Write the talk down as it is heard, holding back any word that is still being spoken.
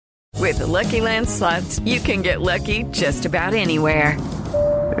With the Lucky Land Slots, you can get lucky just about anywhere.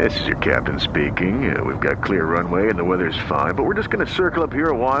 This is your captain speaking. We've got clear runway and the weather's fine, but we're just going to circle up here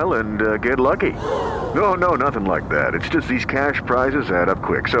a while and get lucky. No, nothing like that. It's just these cash prizes add up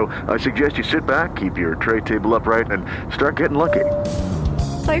quick. So I suggest you sit back, keep your tray table upright, and start getting lucky.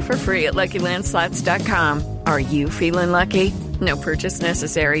 Play for free at LuckyLandSlots.com. Are you feeling lucky? No purchase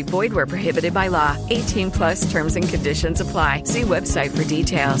necessary. Void where prohibited by law. 18+ terms and conditions apply. See website for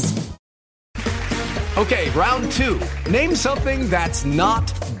details. Okay, round two. Name something that's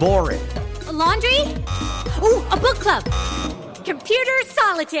not boring. A laundry? Ooh, a book club. Computer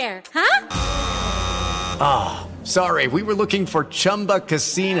solitaire, huh? Ah, sorry, we were looking for Chumba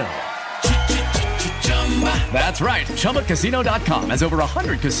Casino. That's right, ChumbaCasino.com has over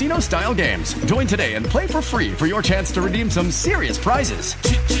 100 casino-style games. Join today and play for free for your chance to redeem some serious prizes.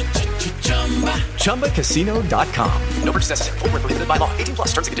 ChumbaCasino.com. No purchase necessary. Void where prohibited by law. 18+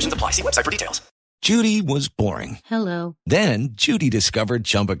 terms and conditions apply. See website for details. Judy was boring. Hello. Then Judy discovered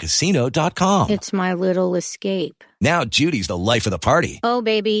ChumbaCasino.com. It's my little escape. Now Judy's the life of the party. Oh,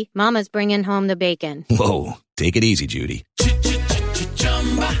 baby, mama's bringing home the bacon. Whoa, take it easy, Judy.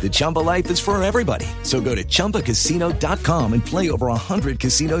 The Chumba life is for everybody. So go to ChumbaCasino.com and play over 100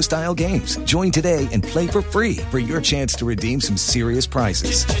 casino-style games. Join today and play for free for your chance to redeem some serious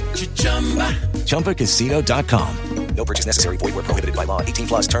prizes. ChumbaCasino.com. No purchase necessary. Void where prohibited by law.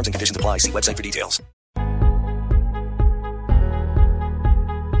 18+ terms and conditions apply. See website for details.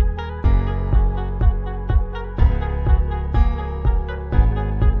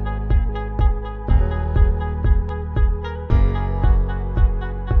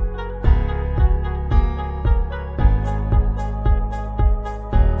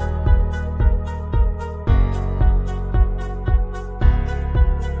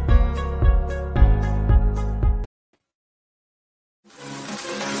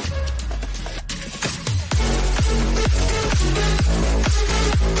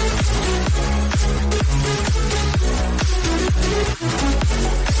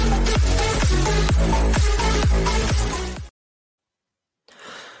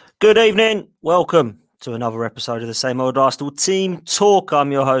 Good evening. Welcome to another episode of the Same Old Arsenal Team Talk.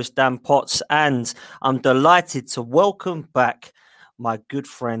 I'm your host, Dan Potts, and I'm delighted to welcome back my good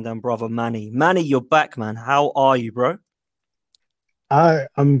friend and brother, Manny. Manny, you're back, man. How are you, bro?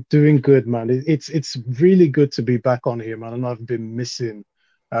 I'm doing good, man. It's really good to be back on here, man. And I've been missing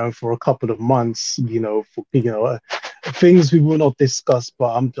for a couple of months, things we will not discuss,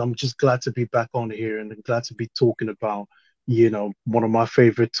 but I'm just glad to be back on here and glad to be talking about one of my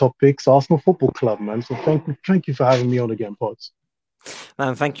favorite topics, Arsenal Football Club, man. So thank you for having me on again, Pods.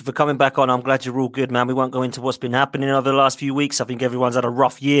 Man, thank you for coming back on. I'm glad you're all good, man. We won't go into what's been happening over the last few weeks. I think everyone's had a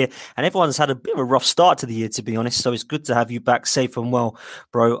rough year and everyone's had a bit of a rough start to the year, to be honest. So it's good to have you back safe and well,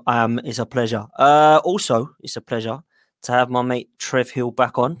 bro. It's a pleasure. Also, it's a pleasure to have my mate Trev Hill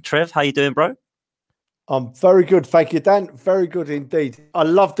back on. Trev, how you doing, bro? I'm very good, thank you, Dan. Very good indeed. I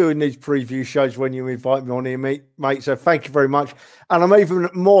love doing these preview shows when you invite me on here, mate. So thank you very much. And I'm even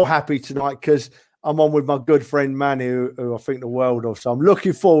more happy tonight because I'm on with my good friend Manny, who I think the world of. So I'm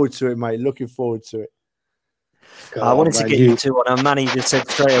looking forward to it, mate. Looking forward to it. I wanted to get you two on, and Manny just said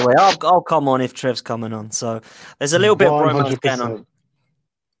straight away, I'll come on if Trev's coming on. So there's a little bit of romance going on.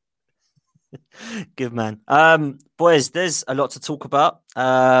 Good man. Boys, there's a lot to talk about.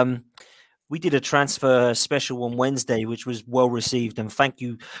 We did a transfer special on Wednesday, which was well received. And thank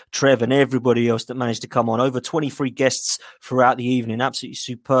you, Trev, and everybody else that managed to come on. Over 23 guests throughout the evening. Absolutely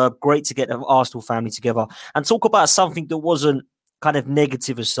superb. Great to get the Arsenal family together and talk about something that wasn't kind of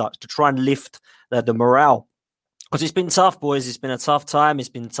negative as such, to try and lift the morale. Because it's been tough, boys. It's been a tough time. It's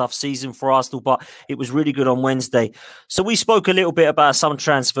been a tough season for Arsenal, but it was really good on Wednesday. So we spoke a little bit about some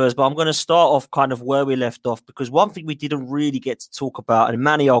transfers, but I'm going to start off kind of where we left off, because one thing we didn't really get to talk about, and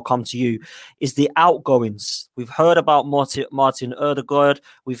Manny, I'll come to you, is the outgoings. We've heard about Martin Ødegaard.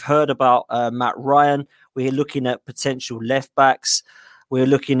 We've heard about Matt Ryan. We're looking at potential left backs. We're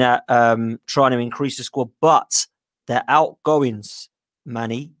looking at trying to increase the squad, but their outgoings,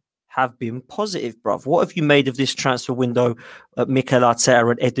 Manny, have been positive, bruv. What have you made of this transfer window that Mikel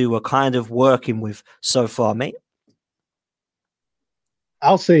Arteta and Edu are kind of working with so far, mate?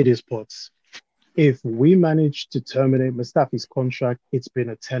 I'll say this, Potts. If we manage to terminate Mustafi's contract, it's been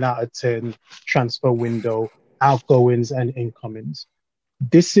a 10 out of 10 transfer window, outgoings and incomings.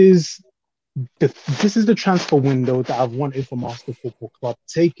 This is the transfer window that I've wanted from Arsenal Football Club,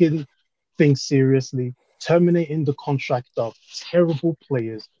 taking things seriously, terminating the contract of terrible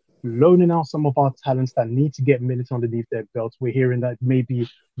players, loaning out some of our talents that need to get minutes underneath their belts. We're hearing that maybe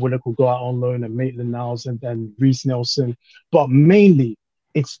Willock will go out on loan and Maitland-Niles and Reece Nelson. But mainly,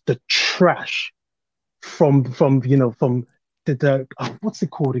 It's the trash from the what's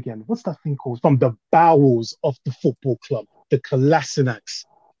it called again? What's that thing called? From the bowels of the football club, the Kolasinaks,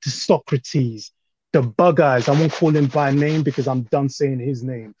 the Socrates, the Bug-Eyes. I won't call him by name because I'm done saying his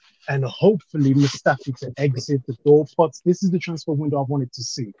name. And hopefully Mustafi to exit the door. But this is the transfer window I wanted to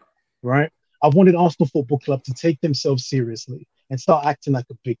see, right? I wanted Arsenal Football Club to take themselves seriously and start acting like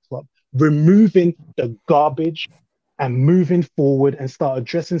a big club, removing the garbage and moving forward and start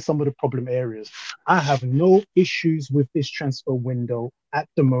addressing some of the problem areas. I have no issues with this transfer window at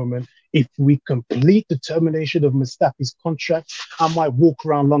the moment. If we complete the termination of Mustafi's contract, I might walk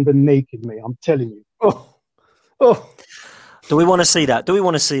around London naked, mate. I'm telling you. Oh. Do we want to see that?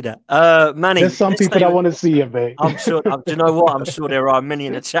 Manny, there's some people that want to see it, mate. I'm sure. Do you know what? I'm sure there are many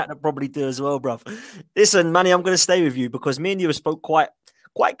in the chat that probably do as well, bruv. Listen, Manny, I'm going to stay with you because me and you have spoke quite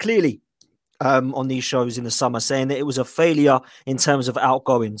clearly on these shows in the summer, saying that it was a failure in terms of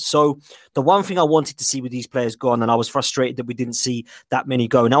outgoing. So the one thing I wanted to see with these players gone, and I was frustrated that we didn't see that many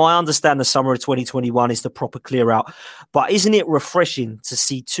go. Now, I understand the summer of 2021 is the proper clear out, but isn't it refreshing to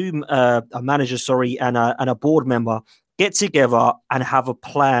see a manager, and a board member get together and have a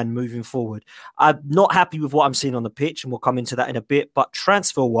plan moving forward? I'm not happy with what I'm seeing on the pitch, and we'll come into that in a bit, but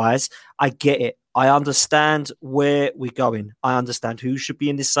transfer-wise, I get it. I understand where we're going. I understand who should be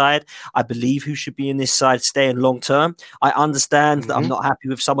in this side. I believe who should be in this side staying long term. I understand that I'm not happy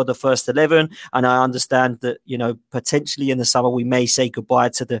with some of the first 11. And I understand that, potentially in the summer, we may say goodbye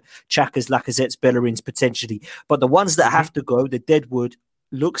to the Xhakas, Lacazettes, Bellerins, potentially. But the ones that have to go, the Deadwood,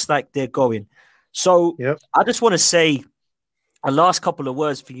 looks like they're going. So I just want to say a last couple of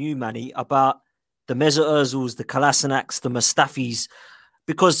words for you, Manny, about the Mesut Ozils, the Kolasinaks, the Mustafis,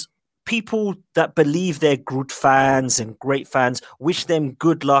 because people that believe they're good fans and great fans wish them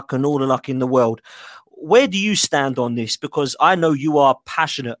good luck and all the luck in the world. Where do you stand on this? Because I know you are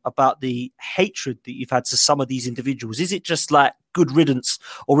passionate about the hatred that you've had to some of these individuals. Is it just like good riddance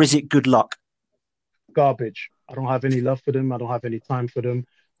or is it good luck? Garbage. I don't have any love for them. I don't have any time for them.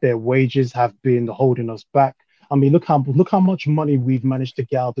 Their wages have been holding us back. I mean, look how much money we've managed to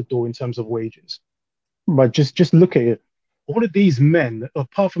get out the door in terms of wages. But just look at it. All of these men,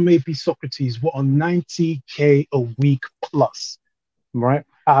 apart from maybe Socrates, were on 90K a week plus, right?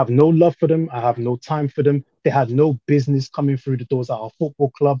 I have no love for them. I have no time for them. They had no business coming through the doors at our football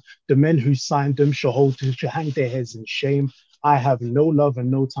club. The men who signed them should hang their heads in shame. I have no love and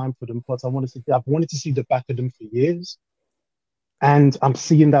no time for them. But I've wanted to see the back of them for years. And I'm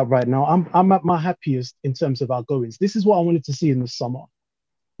seeing that right now. I'm at my happiest in terms of our goings. This is what I wanted to see in the summer.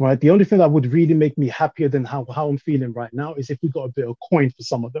 Right. The only thing that would really make me happier than how I'm feeling right now is if we got a bit of coin for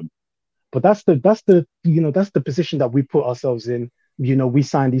some of them. But that's the position that we put ourselves in. We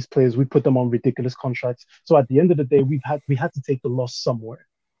sign these players, we put them on ridiculous contracts. So at the end of the day, we had to take a loss somewhere.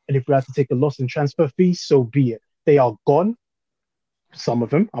 And if we had to take a loss in transfer fees, so be it. They are gone. Some of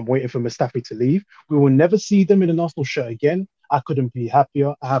them. I'm waiting for Mustafi to leave. We will never see them in an Arsenal shirt again. I couldn't be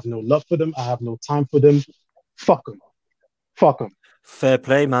happier. I have no love for them. I have no time for them. Fuck them. Fair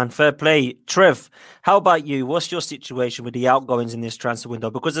play, man. Fair play. Trev, how about you? What's your situation with the outgoings in this transfer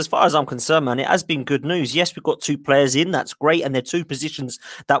window? Because as far as I'm concerned, man, it has been good news. Yes, we've got 2 players in. That's great. And they're 2 positions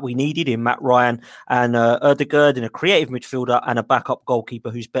that we needed in Matt Ryan and Ødegaard, in a creative midfielder and a backup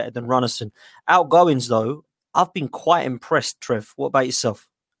goalkeeper who's better than Runnison. Outgoings, though, I've been quite impressed, Trev. What about yourself?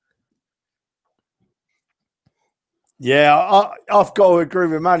 Yeah, I've got to agree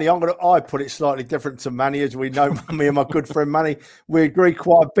with Manny. I put it slightly different to Manny, as we know. Me and my good friend Manny, we agree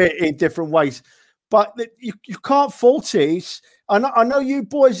quite a bit in different ways. But you can't fault it. I know you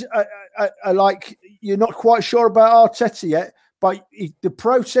boys are like, you're not quite sure about Arteta yet, but the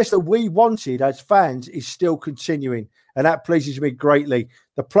process that we wanted as fans is still continuing, and that pleases me greatly.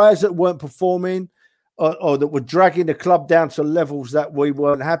 The players that weren't performing or that were dragging the club down to levels that we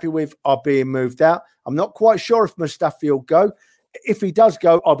weren't happy with are being moved out. I'm not quite sure if Mustafi will go. If he does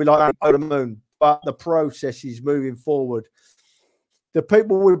go, I'll be like, oh, the moon. But the process is moving forward. The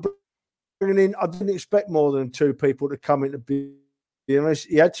people we're bringing in, I didn't expect more than 2 people to come in, to be honest.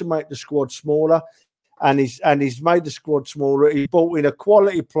 He had to make the squad smaller, and he's made the squad smaller. He brought in a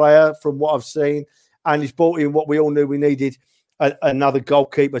quality player from what I've seen, and he's brought in what we all knew we needed, another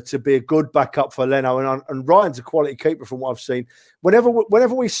goalkeeper to be a good backup for Leno. And Ryan's a quality keeper from what I've seen. Whenever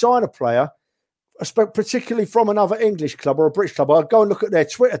we sign a player, particularly from another English club or a British club, I'll go and look at their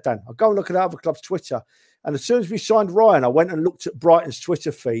Twitter, Dan. I'll go and look at the other club's Twitter. And as soon as we signed Ryan, I went and looked at Brighton's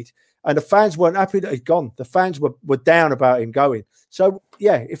Twitter feed, and the fans weren't happy that he'd gone. The fans were down about him going. So,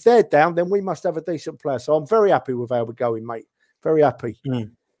 yeah, if they're down, then we must have a decent player. So I'm very happy with how we're going, mate. Very happy.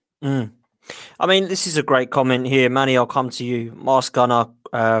 I mean, this is a great comment here. Manny, I'll come to you. Mask Gunner,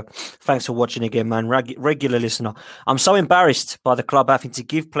 thanks for watching again, man. Regular listener. I'm so embarrassed by the club having to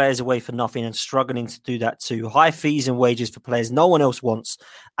give players away for nothing and struggling to do that too. High fees and wages for players no one else wants.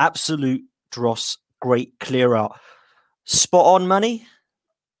 Absolute dross. Great clear out. Spot on, Manny?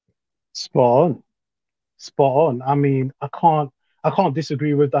 Spot on. I mean, I can't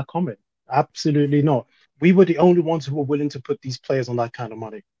disagree with that comment. Absolutely not. We were the only ones who were willing to put these players on that kind of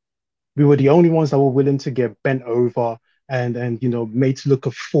money. We were the only ones that were willing to get bent over and made to look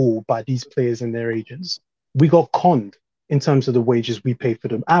a fool by these players and their agents. We got conned in terms of the wages we paid for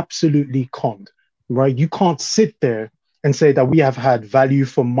them. Absolutely conned, right? You can't sit there and say that we have had value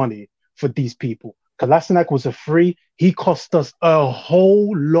for money for these people. Kolasinac was a free. He cost us a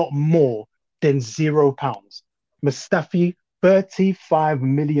whole lot more than £0. Mustafi, 35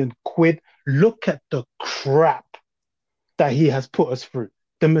 million quid. Look at the crap that he has put us through.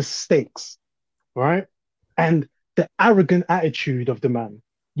 The mistakes, right? And the arrogant attitude of the man.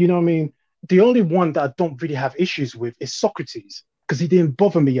 You know what I mean? The only one that I don't really have issues with is Socrates, because he didn't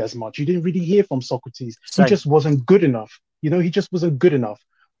bother me as much. You didn't really hear from Socrates. Same. He just wasn't good enough. He just wasn't good enough.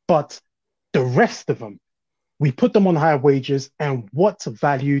 But the rest of them, we put them on higher wages, and what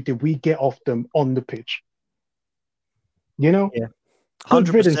value did we get off them on the pitch? Yeah. 100%. Good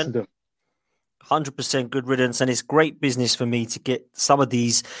riddance to them. 100% good riddance, and it's great business for me to get some of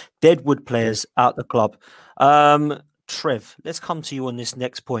these deadwood players out the club. Trev, let's come to you on this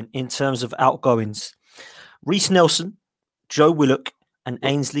next point in terms of outgoings. Reiss Nelson, Joe Willock, and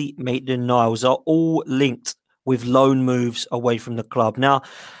Ainsley Maitland-Niles are all linked with loan moves away from the club. Now,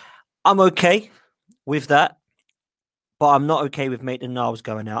 I'm okay with that, but I'm not okay with Maitland-Niles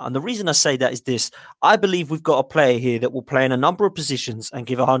going out. And the reason I say that is this. I believe we've got a player here that will play in a number of positions and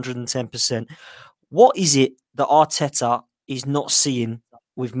give 110%. What is it that Arteta is not seeing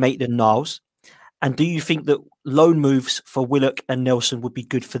with Maitland-Niles? And do you think that loan moves for Willock and Nelson would be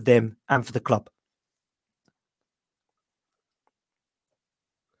good for them and for the club?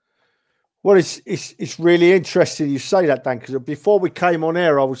 Well, it's really interesting you say that, Dan, because before we came on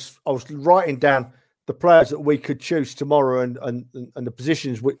air, I was writing down the players that we could choose tomorrow and the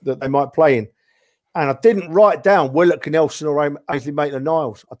positions that they might play in. And I didn't write down Willock, Nelson or Ainsley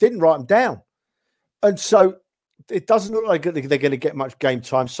Maitland-Niles. I didn't write them down. And so it doesn't look like they're going to get much game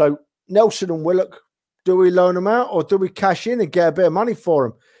time. So Nelson and Willock, do we loan them out or do we cash in and get a bit of money for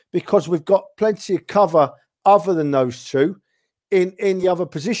them? Because we've got plenty of cover other than those two in the other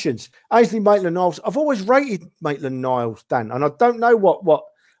positions. Ainsley Maitland-Niles, I've always rated Maitland-Niles, Dan, and I don't know what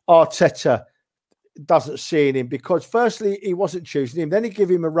Arteta doesn't see in him, because firstly, he wasn't choosing him, then he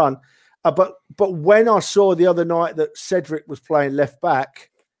gave him a run. But when I saw the other night that Cedric was playing left back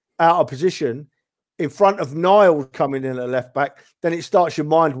out of position in front of Niles coming in at left back, then it starts your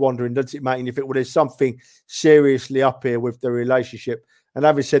mind wandering, doesn't it, mate? And if there's something seriously up here with the relationship. And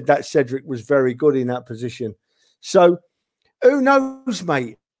having said that, Cedric was very good in that position. So who knows,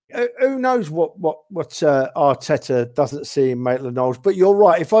 mate? Who knows what Arteta doesn't see in Maitland-Niles? But you're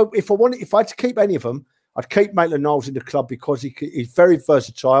right. If I had to keep any of them, I'd keep Maitland-Niles in the club because he's very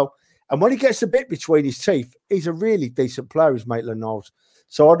versatile. And when he gets a bit between his teeth, he's a really decent player, is Maitland-Niles.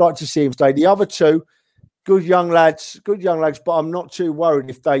 So I'd like to see him stay. The other two, good young lads, but I'm not too worried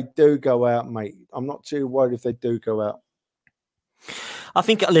if they do go out, mate. I'm not too worried if they do go out. I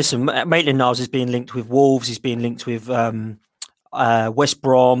think, listen, Maitland-Niles is being linked with Wolves. He's being linked with West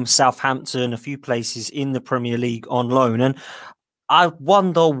Brom, Southampton, a few places in the Premier League on loan. And I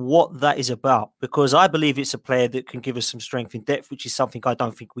wonder what that is about, because I believe it's a player that can give us some strength in depth, which is something I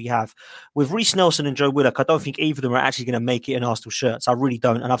don't think we have. With Reiss Nelson and Joe Willock, I don't think either of them are actually going to make it in Arsenal shirts. I really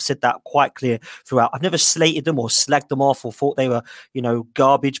don't. And I've said that quite clear throughout. I've never slated them or slagged them off or thought they were,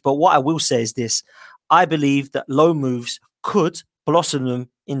 garbage. But what I will say is this. I believe that loan moves could blossom them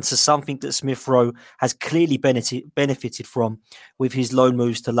into something that Smith Rowe has clearly benefited from with his loan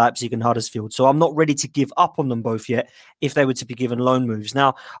moves to Leipzig and Huddersfield. So I'm not ready to give up on them both yet if they were to be given loan moves.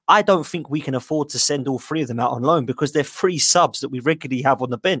 Now, I don't think we can afford to send all three of them out on loan because they're free subs that we regularly have on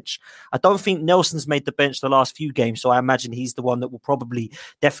the bench. I don't think Nelson's made the bench the last few games, so I imagine he's the one that will probably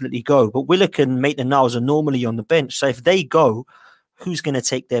definitely go. But Willock and Maitland-Niles are normally on the bench. So if they go, who's going to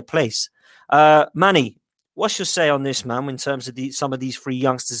take their place? Manny, what's your say on this, man, in terms of some of these three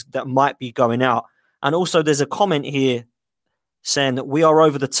youngsters that might be going out? And also there's a comment here saying that we are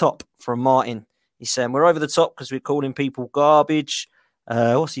over the top from Martin. He's saying we're over the top because we're calling people garbage.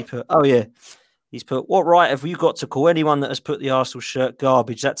 What's he put? Oh, yeah. He's put, what right have you got to call anyone that has put the Arsenal shirt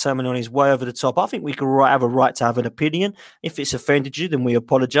garbage? That terminology is way over the top. I think we can have a right to have an opinion. If it's offended you, then we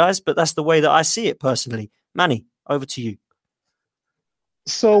apologise. But that's the way that I see it personally. Manny, over to you.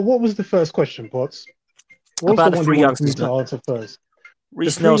 So, what was the first question, Potts? What was About the the one three you wanted me youngsters, to man. answer first? The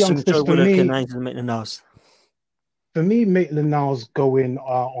Reece three Nelson, youngsters Joe for Willock, and me. Ainsley Maitland-Niles. For me, Maitland-Niles going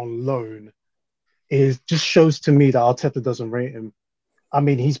on loan is just shows to me that Arteta doesn't rate him. I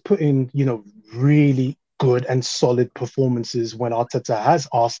mean, he's put in, really good and solid performances when Arteta has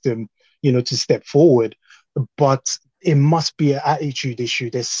asked him, to step forward. But it must be an attitude issue.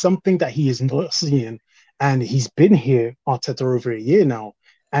 There's something that he is not seeing. And he's been here, Arteta, over a year now.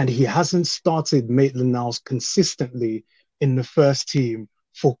 And he hasn't started Maitland-Niles consistently in the first team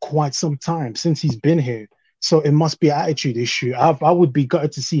for quite some time since he's been here. So it must be an attitude issue. I would be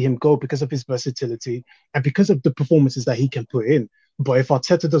gutted to see him go because of his versatility and because of the performances that he can put in. But if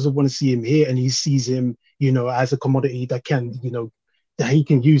Arteta doesn't want to see him here and he sees him, as a commodity that can, that he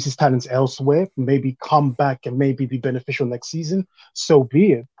can use his talents elsewhere, maybe come back and maybe be beneficial next season, so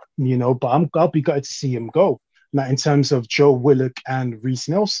be it, But I'll be gutted to see him go. Now, in terms of Joe Willock and Reece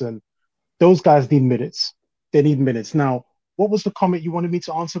Nelson, those guys need minutes. They need minutes. Now, what was the comment you wanted me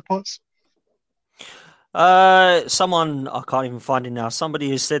to answer, Potts? Someone, I can't even find it now. Somebody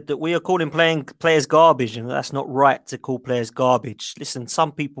has said that we are calling players garbage, and that's not right to call players garbage. Listen,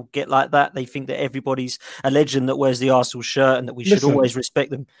 some people get like that. They think that everybody's a legend that wears the Arsenal shirt and that we should always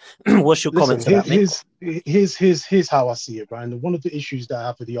respect them. What's your comment to that, mate? Here's how I see it, Brian. One of the issues that I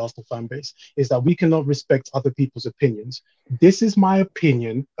have with the Arsenal fan base is that we cannot respect other people's opinions. This is my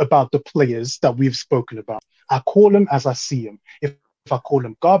opinion about the players that we've spoken about. I call them as I see them. If I call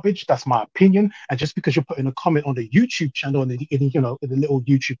them garbage, that's my opinion. And just because you're putting a comment on the YouTube channel, in the little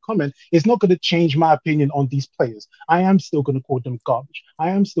YouTube comment, it's not going to change my opinion on these players. I am still going to call them garbage. I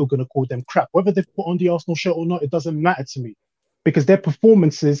am still going to call them crap. Whether they put on the Arsenal shirt or not, it doesn't matter to me because their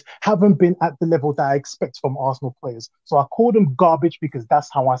performances haven't been at the level that I expect from Arsenal players. So I call them garbage because that's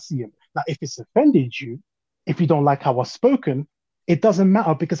how I see them. Now, if it's offended you, if you don't like how I've spoken, it doesn't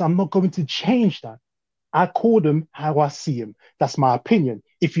matter because I'm not going to change that. I call them how I see them. That's my opinion.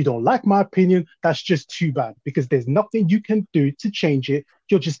 If you don't like my opinion, that's just too bad because there's nothing you can do to change it.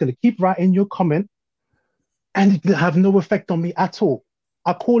 You're just going to keep writing your comment and it will have no effect on me at all.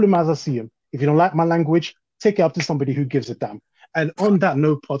 I call them as I see them. If you don't like my language, take it up to somebody who gives a damn. And on that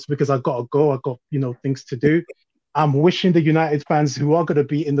note, Potts, because I got to go, I got, things to do. I'm wishing the United fans who are going to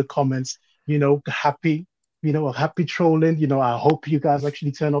be in the comments, happy, happy trolling. I hope you guys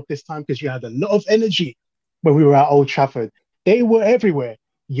actually turn up this time because you had a lot of energy when we were at Old Trafford. They were everywhere.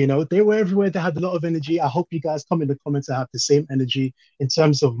 They were everywhere. They had a lot of energy. I hope you guys come in the comments and have the same energy. In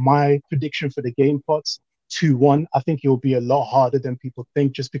terms of my prediction for the game, Potts, 2-1. I think it will be a lot harder than people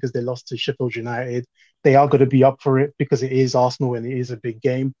think just because they lost to Sheffield United. They are going to be up for it because it is Arsenal and it is a big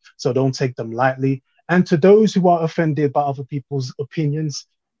game. So don't take them lightly. And to those who are offended by other people's opinions,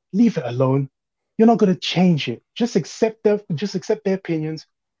 leave it alone. You're not going to change it. Just accept their opinions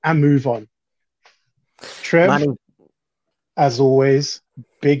and move on. Trev, Manny, as always,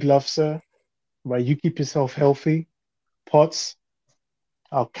 big love, sir. Right, you keep yourself healthy. Potts,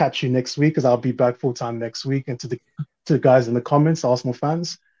 I'll catch you next week because I'll be back full time next week. And to the guys in the comments, Arsenal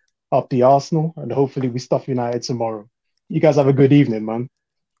fans, up the Arsenal, and hopefully we stuff United tomorrow. You guys have a good evening, man.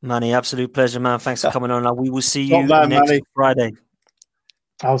 Manny, absolute pleasure, man. Thanks for coming on. We will see you Not bad, next Manny. Friday.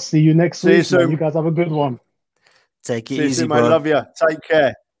 I'll see you next See you week. soon. Man. You guys have a good one. Take it See you easy, soon, bro. mate. Love you. Take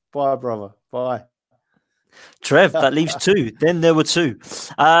care. Bye, brother. Bye. Trev, that leaves 2. Then there were 2.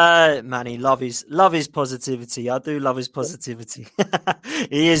 Manny, love his positivity. I do love his positivity.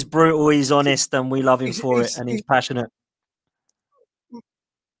 He is brutal, he's honest, and we love him for it, and he's passionate.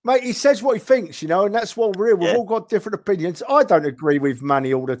 Mate, he says what he thinks, and that's what we're here. We've all got different opinions. I don't agree with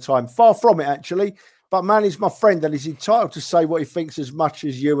Manny all the time. Far from it, actually. But Manny's my friend, and he's entitled to say what he thinks as much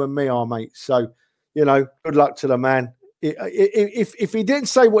as you and me are, mate. So, good luck to the man. If he didn't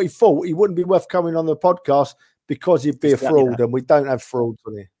say what he thought, he wouldn't be worth coming on the podcast because he'd be a fraud, and we don't have frauds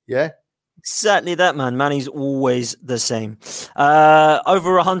on here. Yeah? Exactly that, man. Manny's always the same.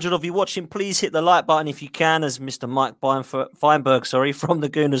 Over 100 of you watching, please hit the like button if you can, as Mr. Mike Feinberg, from the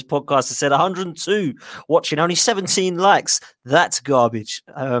Gooners podcast has said. 102 watching, only 17 likes. That's garbage.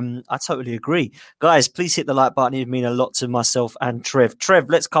 I totally agree. Guys, please hit the like button. It would mean a lot to myself and Trev. Trev,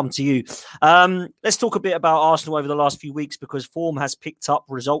 let's come to you. Let's talk a bit about Arsenal over the last few weeks because form has picked up,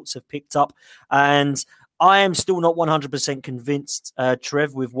 results have picked up, and I am still not 100% convinced,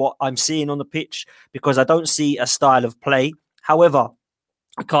 Trev, with what I'm seeing on the pitch because I don't see a style of play. However,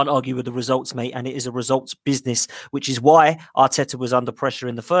 I can't argue with the results, mate, and it is a results business, which is why Arteta was under pressure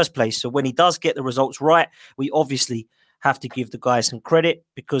in the first place. So when he does get the results right, we obviously have to give the guys some credit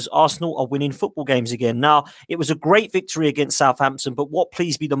because Arsenal are winning football games again. Now, it was a great victory against Southampton, but what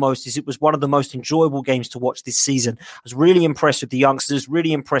pleased me the most is it was one of the most enjoyable games to watch this season. I was really impressed with the youngsters,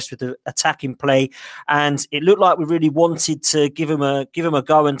 really impressed with the attacking play, and it looked like we really wanted to give them a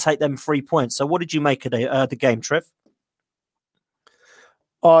go and take them 3 points. So what did you make of the game, Trev?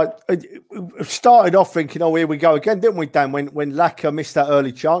 I started off thinking, here we go again, didn't we, Dan? When Laka missed that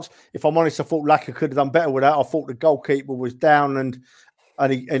early chance, if I'm honest, I thought Laka could have done better with that. I thought the goalkeeper was down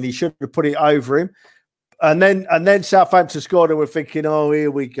and he should have put it over him. And then Southampton scored, and we're thinking, here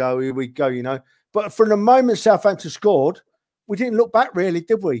we go, But from the moment Southampton scored, we didn't look back really,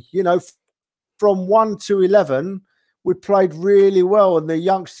 did we? From 1 to 11, we played really well, and the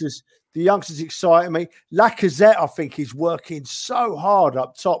youngsters excited me. Lacazette, I think, is working so hard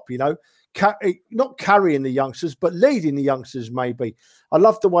up top, not carrying the youngsters, but leading the youngsters maybe. I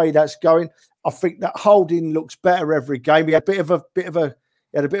love the way that's going. I think that Holding looks better every game. He had a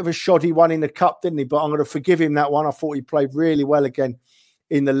bit of a shoddy one in the cup, didn't he? But I'm going to forgive him that one. I thought he played really well again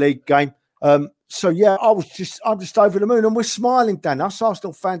in the league game. So yeah, I'm just over the moon, and we're smiling, Dan. Us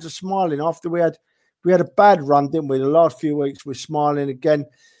Arsenal fans are smiling after we had a bad run, didn't we? The last few weeks we're smiling again.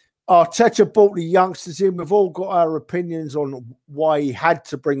 Arteta brought the youngsters in. We've all got our opinions on why he had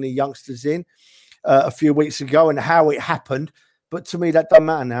to bring the youngsters in a few weeks ago and how it happened. But to me, that doesn't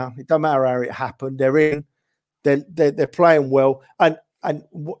matter now. It doesn't matter how it happened. They're in. They're playing well. And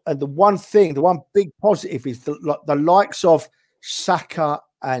the one big positive is the likes of Saka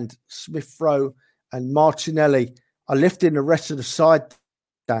and Smith Rowe and Martinelli are lifting the rest of the side,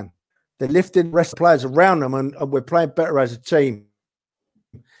 Dan. They're lifting the rest of the players around them, and we're playing better as a team.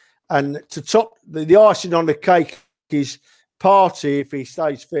 And to top the icing on the cake is Partey, if he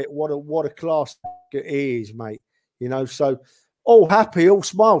stays fit. What a class it is, mate. So all happy, all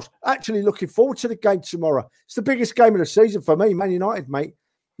smiles. Actually looking forward to the game tomorrow. It's the biggest game of the season for me, Man United, mate.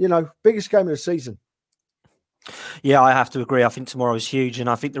 Biggest game of the season. Yeah, I have to agree. I think tomorrow is huge, and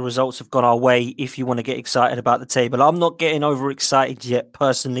I think the results have gone our way if you want to get excited about the table. I'm not getting overexcited yet,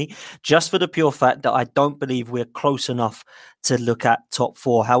 personally, just for the pure fact that I don't believe we're close enough to look at top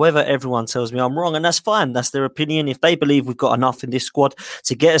 4. However, everyone tells me I'm wrong, and that's fine. That's their opinion. If they believe we've got enough in this squad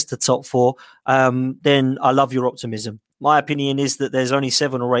to get us to top 4, then I love your optimism. My opinion is that there's only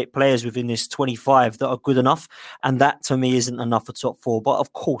 7 or 8 players within this 25 that are good enough, and that to me isn't enough for top 4. But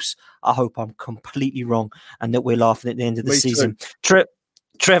of course, I hope I'm completely wrong and that we're laughing at the end of the season.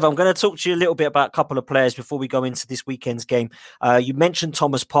 Trev, I'm going to talk to you a little bit about a couple of players before we go into this weekend's game. You mentioned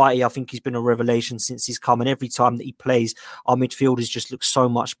Thomas Partey. I think he's been a revelation since he's come, and every time that he plays, our midfielders just look so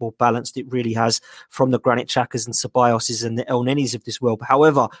much more balanced. It really has, from the Granit Xhakas and Ceballos and the El Nenis of this world.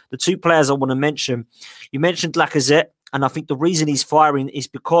 However, the 2 players I want to mention, you mentioned Lacazette, and I think the reason he's firing is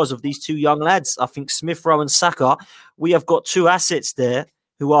because of these 2 young lads. I think Smith Rowe and Saka, we have got 2 assets there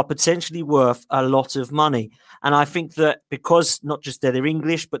who are potentially worth a lot of money. And I think that because not just they're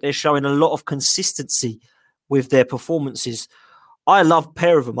English, but they're showing a lot of consistency with their performances. I love a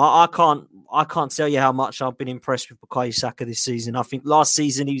pair of them. I can't tell you how much I've been impressed with Bukayo Saka this season. I think last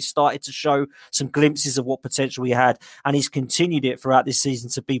season he started to show some glimpses of what potential he had, and he's continued it throughout this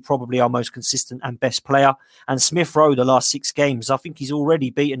season to be probably our most consistent and best player. And Smith Rowe, the last 6 games, I think he's already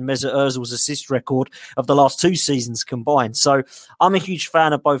beaten Mesut Ozil's assist record of the last 2 seasons combined. So I'm a huge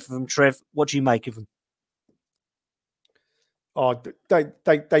fan of both of them. Trev, what do you make of them?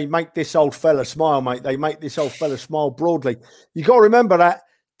 They make this old fella smile, mate. They make this old fella smile broadly. You got to remember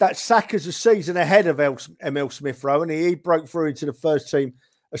that Saka's a season ahead of Emil Smith Rowe, and he broke through into the first team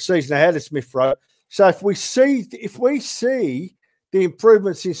a season ahead of Smith Rowe. So if we see the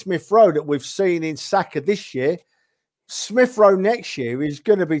improvements in Smith Rowe that we've seen in Saka this year, Smith Rowe next year is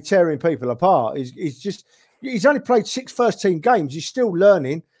going to be tearing people apart. He's only played 6 first team games. He's still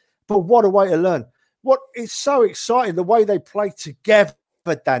learning, but what a way to learn. What is so exciting, the way they play together,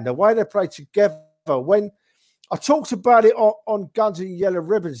 Dan, the way they play together. When I talked about it on Guns and Yellow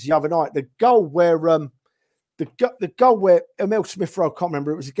Ribbons the other night, the goal where Emil Smith Rowe, I can't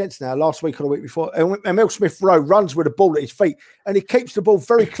remember, it was against now, last week or the week before, Emil Smith Rowe runs with the ball at his feet, and he keeps the ball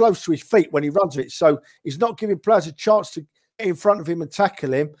very close to his feet when he runs it. So he's not giving players a chance to get in front of him and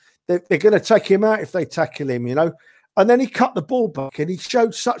tackle him. They're going to take him out if they tackle him, And then he cut the ball back, and he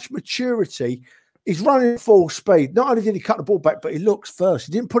showed such maturity. He's running full speed. Not only did he cut the ball back, but he looks first.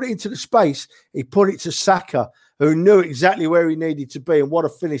 He didn't put it into the space. He put it to Saka, who knew exactly where he needed to be, and what a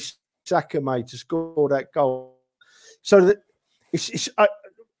finish Saka made to score that goal. So that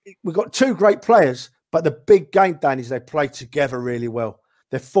we've got 2 great players, but the big game, Dan, is they play together really well.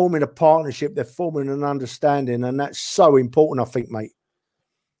 They're forming a partnership. They're forming an understanding, and that's so important, I think, mate.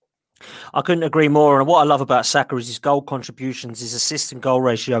 I couldn't agree more. And what I love about Saka is his goal contributions, his assist and goal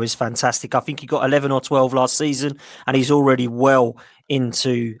ratio is fantastic. I think he got 11 or 12 last season, and he's already well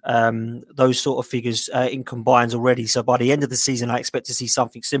into those sort of figures in combines already. So by the end of the season, I expect to see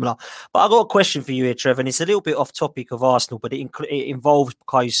something similar. But I've got a question for you here, Trev, and it's a little bit off topic of Arsenal, but it involves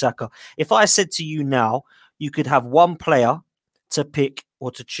Bukayo Saka. If I said to you now, you could have one player to pick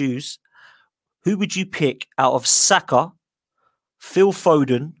or to choose, who would you pick out of Saka, Phil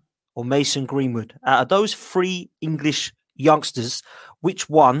Foden, or Mason Greenwood? Out of those three English youngsters, which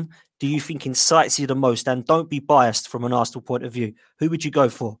one do you think incites you the most? And don't be biased from an Arsenal point of view. Who would you go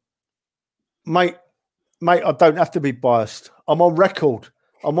for? Mate, I don't have to be biased. I'm on record.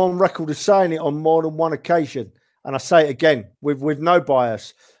 I'm on record of saying it on more than one occasion. And I say it again, with no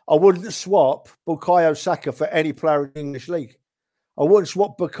bias. I wouldn't swap Bukayo Saka for any player in the English league. I wouldn't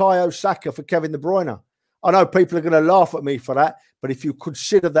swap Bukayo Saka for Kevin De Bruyne. I know people are going to laugh at me for that, but if you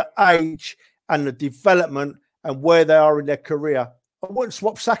consider the age and the development and where they are in their career, I wouldn't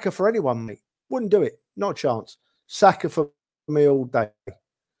swap Saka for anyone, mate. Wouldn't do it. Not a chance. Saka for me all day.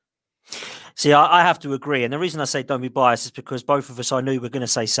 See, I have to agree. And the reason I say don't be biased is because both of us, I knew we were going to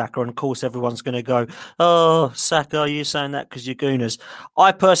say Saka. And of course, everyone's going to go, oh, Saka, are you saying that because you're Gooners?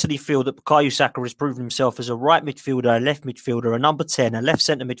 I personally feel that Bukayo Saka has proven himself as a right midfielder, a left midfielder, a number 10, a left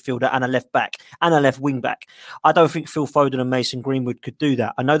centre midfielder, and a left back, and a left wing back. I don't think Phil Foden and Mason Greenwood could do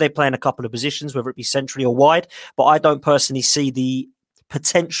that. I know they play in a couple of positions, whether it be centrally or wide, but I don't personally see the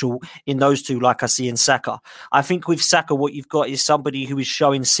potential in those two like I see in Saka. I think with Saka, what you've got is somebody who is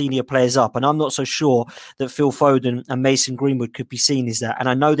showing senior players up, and I'm not so sure that Phil Foden and Mason Greenwood could be seen as that. And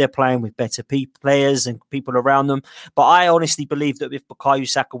I know they're playing with better players and people around them, but I honestly believe that if Bukayo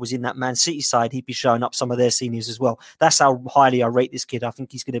Saka was in that Man City side, he'd be showing up some of their seniors as well. That's how highly I rate this kid. I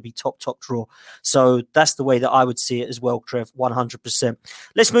think he's going to be top draw. So that's the way that I would see it as well, Trev, 100%.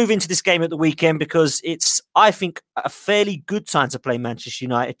 Let's move into this game at the weekend because it's, I think, a fairly good time to play Manchester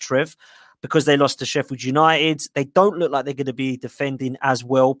United, Trev, because they lost to Sheffield United. They don't look like they're going to be defending as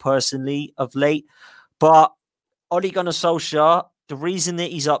well personally of late. But Ole Gunnar Solskjaer, the reason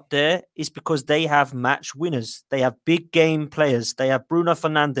that he's up there is because they have match winners. They have big game players. They have Bruno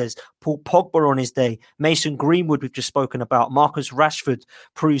Fernandes, Paul Pogba on his day, Mason Greenwood we've just spoken about, Marcus Rashford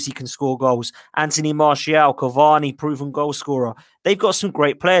proves he can score goals, Anthony Martial, Cavani, proven goal scorer. They've got some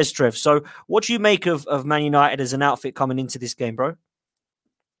great players, Trev. So what do you make of Man United as an outfit coming into this game, bro?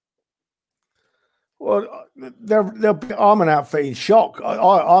 Well, I'm an outfit in shock.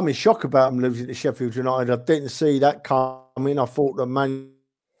 I'm in shock about them losing to Sheffield United. I didn't see that coming. I thought that Man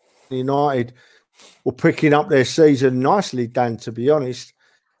United were picking up their season nicely, Dan, to be honest.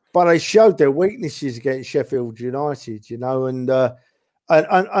 But they showed their weaknesses against Sheffield United, you know, and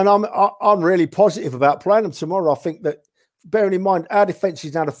I'm really positive about playing them tomorrow. I think that, bearing in mind, our defence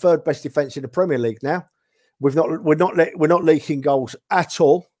is now the third best defence in the Premier League now. We're not leaking goals at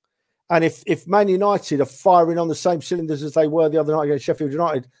all. And if Man United are firing on the same cylinders as they were the other night against Sheffield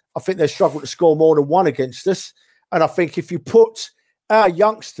United, I think they struggle to score more than one against us. And I think if you put our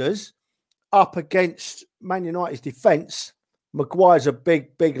youngsters up against Man United's defence, Maguire's a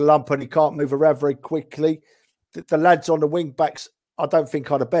big lump and he can't move around very quickly. The lads on the wing backs, I don't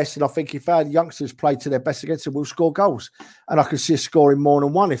think are the best. And I think if our youngsters play to their best against them, we'll score goals. And I can see us scoring more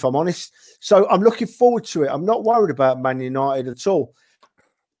than one, if I'm honest. So I'm looking forward to it. I'm not worried about Man United at all.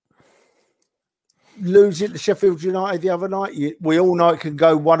 Losing to Sheffield United the other night, we all know it can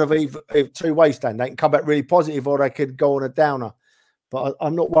go one of either two ways, Dan. They can come back really positive or they could go on a downer. But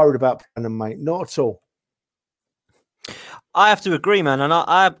I'm not worried about them, mate. Not at all. I have to agree, man. And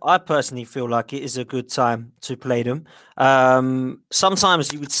I personally feel like it is a good time to play them.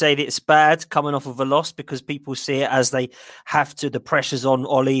 Sometimes you would say that it's bad coming off of a loss because people see it as they have to, the pressure's on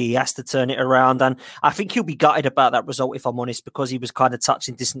Ollie, he has to turn it around. And I think he'll be gutted about that result, if I'm honest, because he was kind of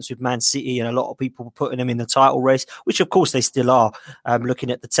touching distance with Man City and a lot of people were putting him in the title race, which of course they still are,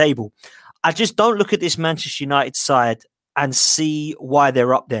 looking at the table. I just don't look at this Manchester United side and see why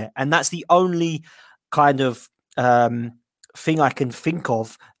they're up there. And that's the only kind of thing I can think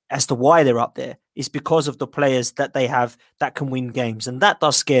of as to why they're up there is because of the players that they have that can win games. And that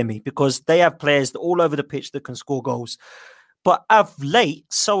does scare me because they have players all over the pitch that can score goals. But of late,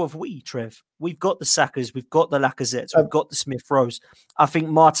 so have we, Trev. We've got the Sakas, we've got the Lacazettes, we've got the Smith-Rowes. I think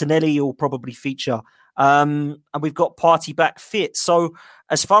Martinelli will probably feature. And we've got Partey back fit. So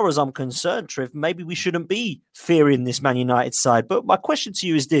as far as I'm concerned, Trev, maybe we shouldn't be fearing this Man United side. But my question to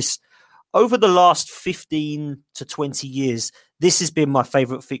you is this. Over the last 15 to 20 years, this has been my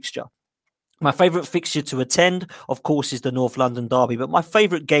favourite fixture. My favourite fixture to attend, of course, is the North London derby. But my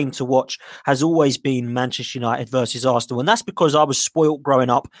favourite game to watch has always been Manchester United versus Arsenal. And that's because I was spoilt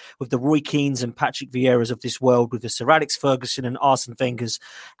growing up with the Roy Keanes and Patrick Vieiras of this world, with the Sir Alex Ferguson and Arsene Wenger's.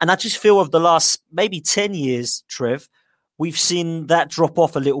 And I just feel of the last maybe 10 years, Trev, we've seen that drop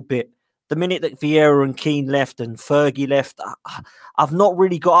off a little bit. The minute that Vieira and Keane left and Fergie left, I've not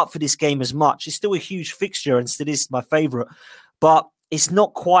really got up for this game as much. It's still a huge fixture and still is my favourite. But it's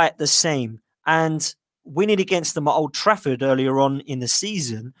not quite the same. And winning against them at Old Trafford earlier on in the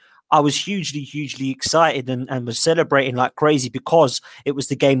season, I was hugely, hugely excited and was celebrating like crazy because it was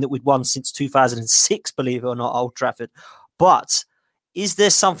the game that we'd won since 2006, believe it or not, Old Trafford. But is there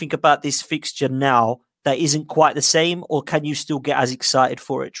something about this fixture now that isn't quite the same, or can you still get as excited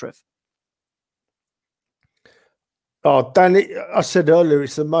for it, Trev? Oh, Danny, I said earlier,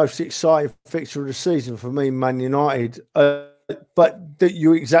 it's the most exciting fixture of the season for me, Man United. But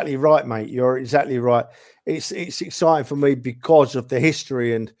you're exactly right, mate. You're exactly right. It's exciting for me because of the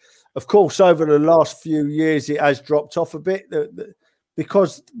history. And, of course, over the last few years, it has dropped off a bit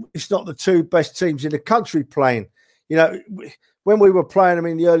because it's not the two best teams in the country playing. You know, when we were playing them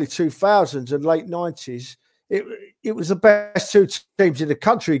in the early 2000s and late 90s, it was the best two teams in the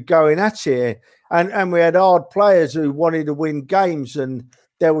country going at it. And we had hard players who wanted to win games. And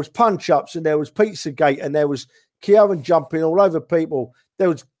there was punch-ups and there was Pizzagate and there was Keown jumping all over people. There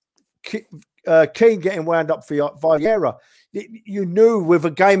was Keane getting wound up for Vieira. You knew with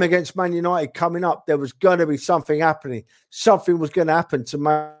a game against Man United coming up, there was going to be something happening. Something was going to happen to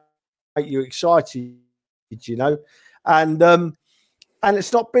make you excited, you know. And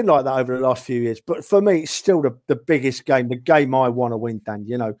it's not been like that over the last few years. But for me, it's still the biggest game, the game I want to win, Dan.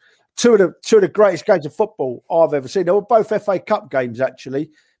 You know, two of the greatest games of football I've ever seen. They were both FA Cup games,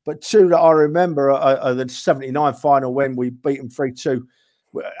 actually. But two that I remember are the 79 final when we beat them 3-2.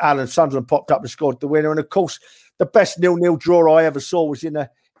 Alan Sunderland popped up and scored the winner. And, of course, the best 0-0 draw I ever saw was in the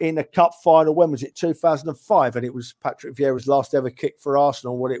cup final. When was it? 2005. And it was Patrick Vieira's last ever kick for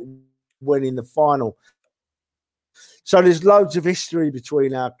Arsenal when it went in the final. So there's loads of history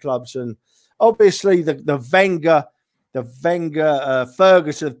between our clubs. And obviously the Wenger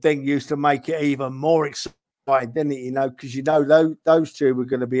Ferguson thing used to make it even more exciting. Didn't it? You know, because you know those two were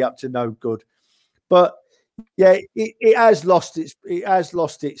going to be up to no good. But yeah, it has lost its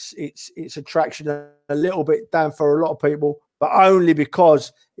attraction a little bit, down for a lot of people, but only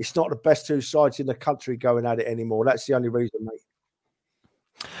because it's not the best two sides in the country going at it anymore. That's the only reason, mate.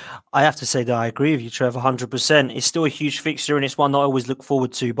 I have to say that I agree with you, Trevor, 100%. It's still a huge fixture and it's one that I always look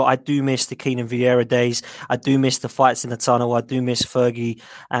forward to, but I do miss the Keane and Vieira days. I do miss the fights in the tunnel. I do miss Fergie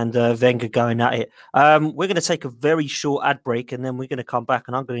and Wenger going at it. We're going to take a very short ad break and then we're going to come back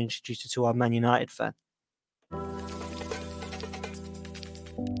and I'm going to introduce you to our Man United fan.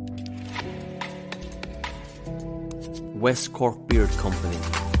 West Cork Beard Company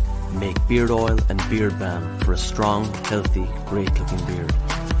make beard oil and beard balm for a strong, healthy, great-looking beard.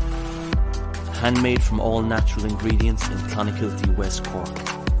 Handmade from all natural ingredients in Clonakilty, West Cork.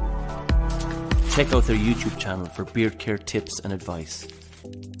 Check out their YouTube channel for beard care tips and advice,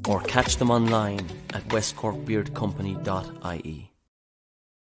 or catch them online at westcorkbeardcompany.ie.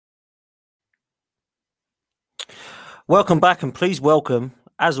 Welcome back, and please welcome,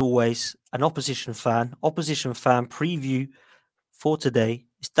 as always, an opposition fan preview for today.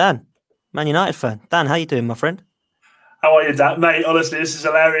 It's Dan, Man United fan. Dan, how you doing, my friend? How are you, Dan? Mate, honestly, this is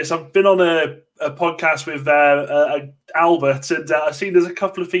hilarious. I've been on a podcast with Albert, and I've seen there's a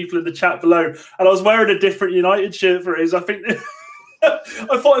couple of people in the chat below, and I was wearing a different United shirt for his. I think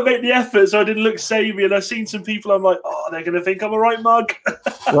I thought I'd make the effort so I didn't look samey, and I've seen some people, I'm like, oh, they're going to think I'm a right mug.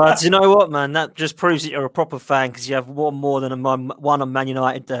 Well, do you know what, man? That just proves that you're a proper fan because you have one more than one on Man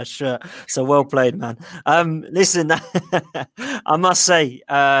United shirt. So well played, man. Listen, I must say,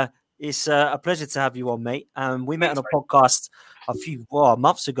 it's a pleasure to have you on, mate. We met on a podcast a few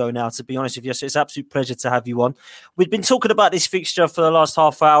months ago now, to be honest with you. So it's an absolute pleasure to have you on. We've been talking about this fixture for the last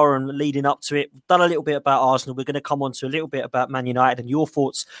half hour and leading up to it. We've done a little bit about Arsenal. We're going to come on to a little bit about Man United and your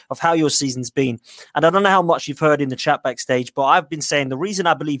thoughts of how your season's been. And I don't know how much you've heard in the chat backstage, but I've been saying the reason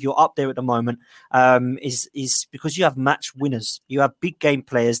I believe you're up there at the moment is because you have match winners. You have big game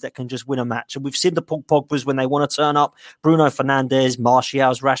players that can just win a match. And we've seen the Pogba's when they want to turn up, Bruno Fernandes,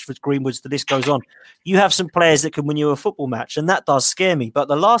 Martial's, Rashford's, Greenwood's, the list goes on. You have some players that can win you a football match, and that does scare me. But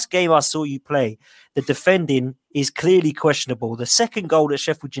the last game I saw you play, the defending is clearly questionable. The second goal that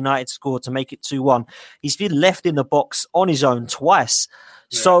Sheffield United scored to make it 2-1, he's been left in the box on his own twice.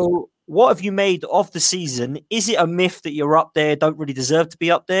 Yeah. So what have you made of the season? Is it a myth that you're up there, don't really deserve to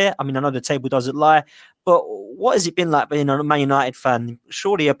be up there? I mean, I know the table doesn't lie, but what has it been like being a Man United fan?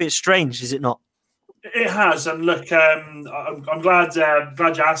 Surely a bit strange, is it not? It has, and look, I'm glad you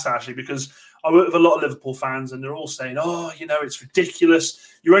asked, actually, because I work with a lot of Liverpool fans, and they're all saying, "Oh, it's ridiculous.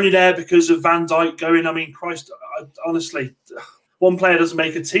 You're only there because of Van Dijk going." I mean, Christ, honestly, one player doesn't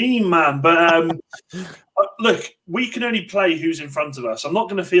make a team, man. But look, we can only play who's in front of us. I'm not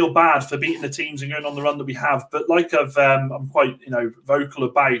going to feel bad for beating the teams and going on the run that we have, but like I'm quite vocal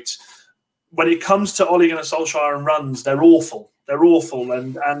about, when it comes to Ole Gunnar Solskjaer and runs, they're awful. They're awful,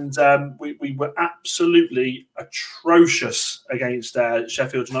 and we were absolutely atrocious against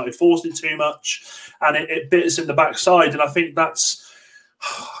Sheffield United. Forced it too much, and it bit us in the backside. And I think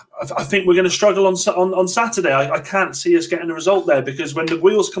I think we're going to struggle on Saturday. I can't see us getting a result there, because when the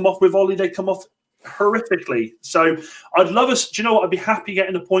wheels come off with Ole, they come off horrifically. So I'd love us. Do you know what? I'd be happy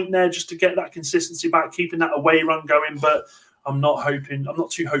getting a point there just to get that consistency back, keeping that away run going. But I'm not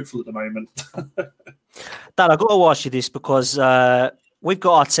too hopeful at the moment. Dan, I've got to ask you this, because we've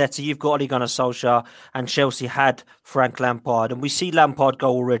got Arteta, you've got Ole Gunnar Solskjaer, and Chelsea had Frank Lampard, and we see Lampard go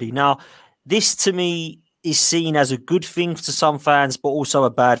already. Now, this to me is seen as a good thing to some fans, but also a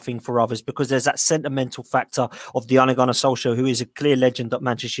bad thing for others, because there's that sentimental factor of the Ole Gunnar Solskjaer, who is a clear legend at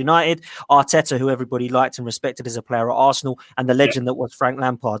Manchester United, Arteta, who everybody liked and respected as a player at Arsenal, and the legend that was Frank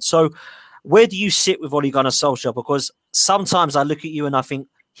Lampard. So where do you sit with Ole Gunnar Solskjaer? Because sometimes I look at you and I think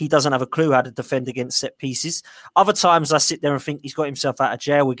he doesn't have a clue how to defend against set pieces. Other times I sit there and think he's got himself out of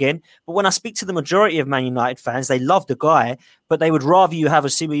jail again. But when I speak to the majority of Man United fans, they love the guy, but they would rather you have a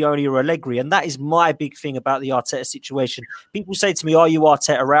Simeone or Allegri. And that is my big thing about the Arteta situation. People say to me, "Are you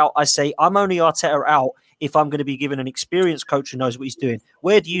Arteta out?" I say, I'm only Arteta out if I'm going to be given an experienced coach who knows what he's doing.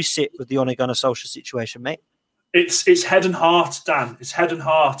 Where do you sit with the Ole Gunnar Solskjaer situation, mate? It's head and heart, Dan. It's head and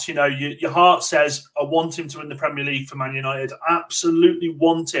heart. Your heart says, I want him to win the Premier League for Man United. I absolutely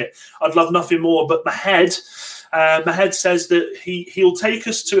want it. I'd love nothing more. But my head says that he'll take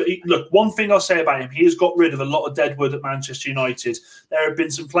us to... Look, one thing I'll say about him, he has got rid of a lot of dead wood at Manchester United. There have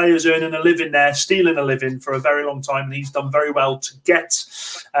been some players earning a living there, stealing a living for a very long time, and he's done very well to get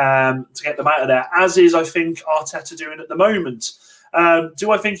them out of there, as is, I think, Arteta doing at the moment.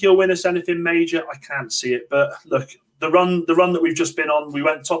 Do I think he'll win us anything major? I can't see it. But look, the run that we've just been on, we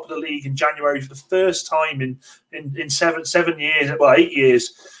went top of the league in January for the first time in 7 years, well, 8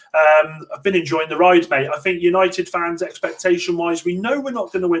 years. I've been enjoying the ride, mate. I think United fans, expectation-wise, we know we're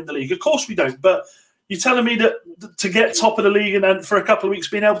not going to win the league. Of course we don't. But you're telling me that to get top of the league and then for a couple of weeks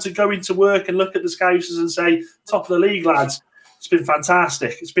being able to go into work and look at the Scousers and say, top of the league, lads, it's been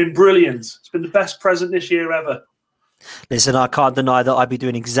fantastic. It's been brilliant. It's been the best present this year ever. Listen, I can't deny that I'd be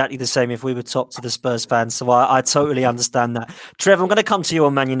doing exactly the same if we were top to the Spurs fans. So I totally understand that. Trev, I'm going to come to you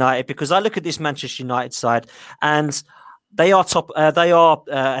on Man United, because I look at this Manchester United side and they are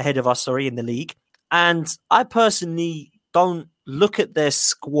ahead of us, in the league. And I personally don't look at their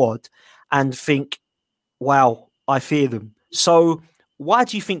squad and think, wow, I fear them. So why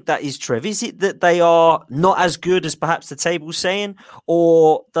do you think that is, Trev? Is it that they are not as good as perhaps the table's saying,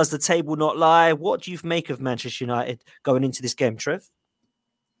 or does the table not lie? What do you make of Manchester United going into this game, Trev?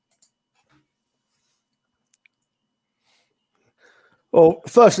 Well,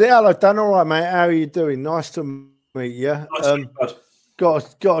 firstly, hello, Dan. All right, mate. How are you doing? Nice to meet you.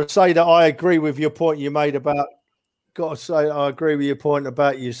 Got to say that I agree with your point you made about. Got to say I agree with your point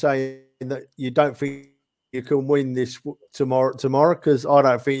about you saying that you don't think you can win this tomorrow, because I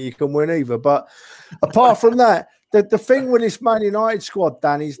don't think you can win either. But apart from that, the thing with this Man United squad,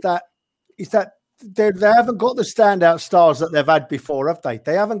 Dan, is that they haven't got the standout stars that they've had before, have they?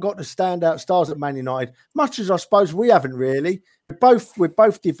 They haven't got the standout stars at Man United, much as I suppose we haven't really. We're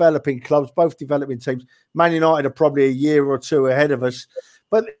both developing clubs, both developing teams. Man United are probably a year or two ahead of us.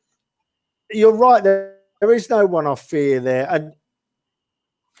 But you're right, there is no one I fear there.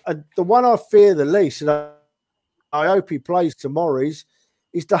 And the one I fear the least, and I hope he plays tomorrow, is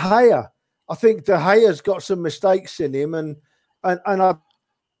De Gea. I think De Gea's got some mistakes in him, and I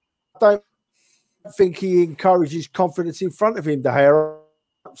don't think he encourages confidence in front of him, De Gea.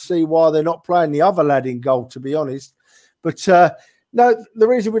 I don't see why they're not playing the other lad in goal, to be honest. But no, the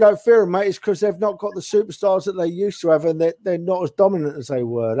reason we don't fear them, mate, is because they've not got the superstars that they used to have, and they're not as dominant as they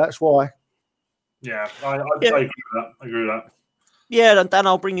were. That's why. Yeah, I agree with that. Yeah, and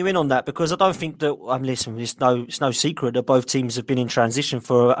I'll bring you in on that, because I don't think that, listen, it's no secret that both teams have been in transition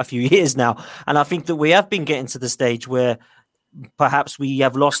for a few years now. And I think that we have been getting to the stage where perhaps we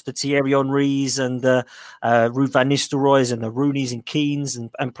have lost the Thierry Henrys and the Ruud van Nistelrooys and the Rooneys and Keanes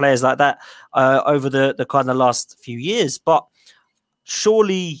and players like that over the kind of last few years. But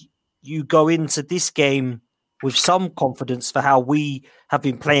surely you go into this game with some confidence for how we have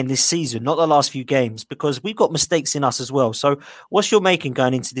been playing this season, not the last few games, because we've got mistakes in us as well. So what's your making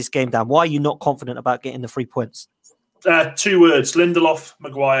going into this game, Dan? Why are you not confident about getting the 3 points? 2 words: Lindelof,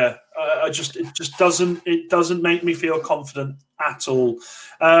 Maguire. It just doesn't make me feel confident at all.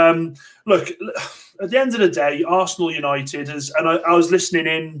 Look, at the end of the day, Arsenal United and I was listening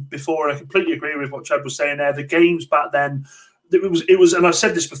in before, and I completely agree with what Trev was saying there. The games back then, it was, and I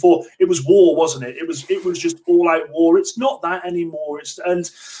said this before, it was war, wasn't it? It was just all out war. It's not that anymore.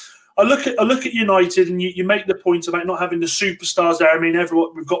 I look at United, and you make the point about not having the superstars there. I mean,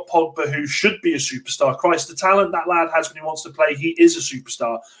 we've got Pogba, who should be a superstar. Christ, the talent that lad has when he wants to play, he is a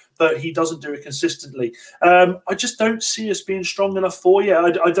superstar, but he doesn't do it consistently. I just don't see us being strong enough for you.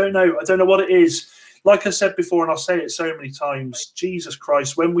 I don't know. I don't know what it is. Like I said before, and I'll say it so many times, Jesus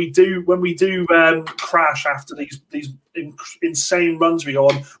Christ, when we do crash after these insane runs we go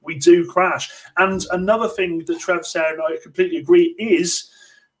on, we do crash. And another thing that Trev said, and I completely agree, is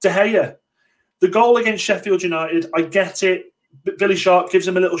De Gea. The goal against Sheffield United, I get it. Billy Sharp gives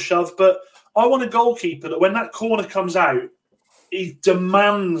him a little shove, but I want a goalkeeper that when that corner comes out, he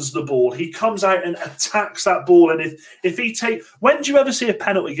demands the ball. He comes out and attacks that ball. And if he when do you ever see a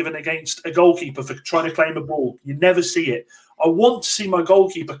penalty given against a goalkeeper for trying to claim a ball? You never see it. I want to see my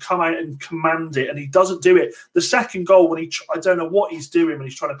goalkeeper come out and command it, and he doesn't do it. The second goal, when I don't know what he's doing when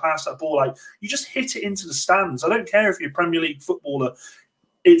he's trying to pass that ball out, you just hit it into the stands. I don't care if you're a Premier League footballer.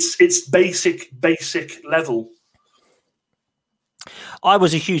 It's basic level. I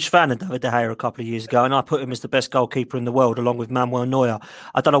was a huge fan of David De Gea a couple of years ago, and I put him as the best goalkeeper in the world, along with Manuel Neuer.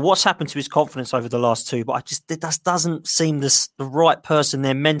 I don't know what's happened to his confidence over the last 2, but it just doesn't seem the right person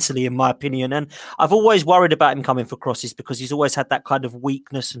there mentally, in my opinion. And I've always worried about him coming for crosses because he's always had that kind of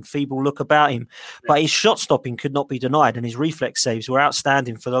weakness and feeble look about him. But his shot stopping could not be denied, and his reflex saves were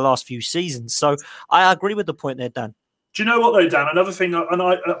outstanding for the last few seasons. So I agree with the point there, Dan. Do you know what though, Dan? Another thing, and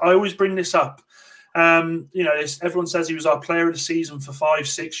I always bring this up. Everyone says he was our player of the season for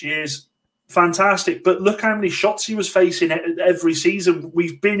 5-6 years. Fantastic, but look how many shots he was facing every season.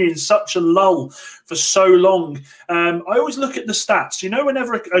 We've been in such a lull for so long. I always look at the stats. You know,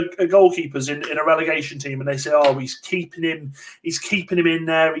 whenever a goalkeeper's in a relegation team and they say, "Oh, he's keeping him in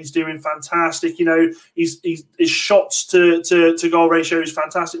there. He's doing fantastic." You know, his shots to goal ratio is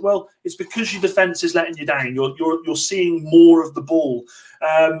fantastic. Well, it's because your defence is letting you down. You're seeing more of the ball.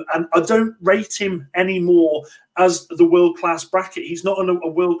 And I don't rate him anymore as the world-class bracket. He's not a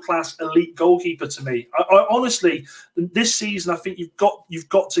world-class elite goalkeeper to me. I honestly, this season, I think you've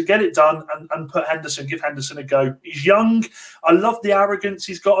got to get it done and give Henderson a go. He's young. I love the arrogance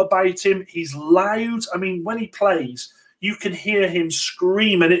he's got about him. He's loud. I mean, when he plays, you can hear him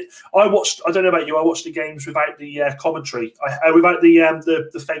scream. And I don't know about you, I watched the games without the commentary, without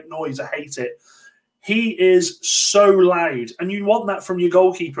the fake noise. I hate it. He is so loud, and you want that from your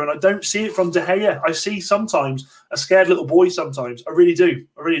goalkeeper, and I don't see it from De Gea. I see sometimes a scared little boy sometimes. I really do.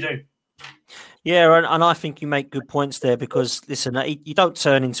 Yeah, and I think you make good points there because, listen, you don't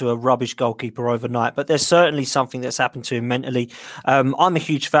turn into a rubbish goalkeeper overnight, but there's certainly something that's happened to him mentally. I'm a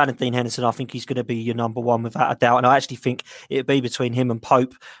huge fan of Dean Henderson. I think he's going to be your number one without a doubt, and I actually think it'd be between him and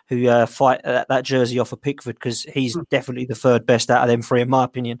Pope who fight that jersey off of Pickford because he's definitely the third best out of them three, in my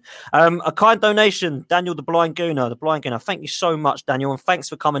opinion. A kind donation, Daniel the Blind Gooner. Thank you so much, Daniel, and thanks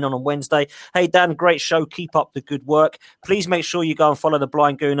for coming on Wednesday. Hey, Dan, great show. Keep up the good work. Please make sure you go and follow the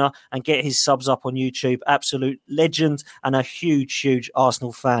Blind Gooner and get his subs up on YouTube. Absolute legend and a huge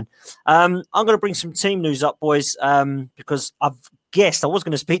Arsenal fan. I'm going to bring some team news up, boys, because I've guessed I was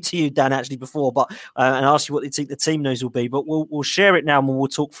going to speak to you, Dan, actually before, but and ask you what you think the team news will be. But we'll share it now and we'll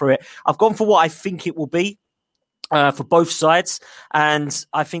talk through it. I've gone for what I think it will be. For both sides, and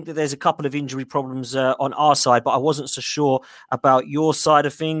I think that there's a couple of injury problems on our side, but I wasn't so sure about your side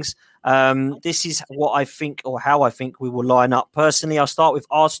of things. This is what I think, or how I think we will line up. Personally, I'll start with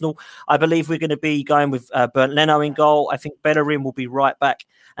Arsenal. I believe we're going to be going with Bernd Leno in goal. I think Bellerin will be right back,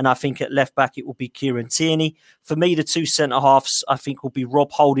 and I think at left back it will be Kieran Tierney. For me, the two centre-halves, I think, will be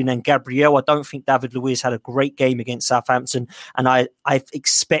Rob Holding and Gabriel. I don't think David Luiz had a great game against Southampton, and I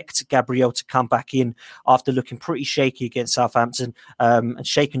expect Gabriel to come back in after looking pretty shaky against Southampton and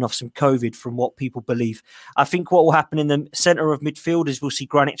shaking off some COVID from what people believe. I think what will happen in the centre of midfield is we'll see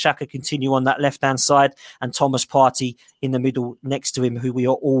Granit Xhaka continue on that left-hand side and Thomas Partey in the middle next to him, who we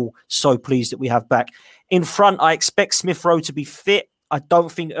are all so pleased that we have back. In front, I expect Smith Rowe to be fit. I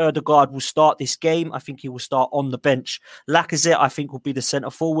don't think Ødegaard will start this game. I think he will start on the bench. Lacazette, I think, will be the centre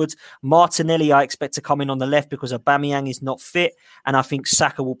forward. Martinelli, I expect to come in on the left because Aubameyang is not fit. And I think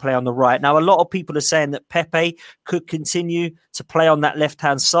Saka will play on the right. Now, a lot of people are saying that Pepe could continue to play on that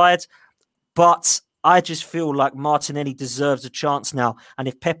left-hand side. But I just feel like Martinelli deserves a chance now. And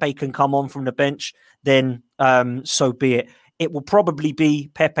if Pepe can come on from the bench, then so be it. It will probably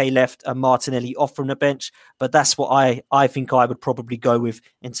be Pepe left and Martinelli off from the bench, but that's what I think I would probably go with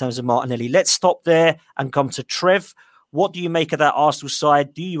in terms of Martinelli. Let's stop there and come to Trev. What do you make of that Arsenal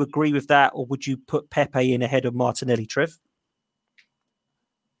side? Do you agree with that, or would you put Pepe in ahead of Martinelli, Trev?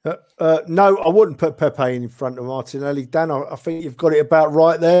 No, I wouldn't put Pepe in front of Martinelli. Dan, I think you've got it about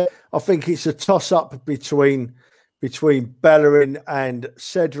right there. I think it's a toss-up between Bellerin and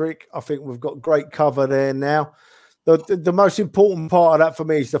Cedric. I think we've got great cover there now. The most important part of that for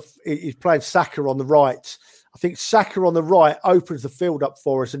me is playing Saka on the right. I think Saka on the right opens the field up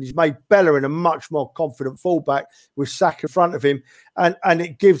for us, and he's made Bellerin a much more confident fullback with Saka in front of him, and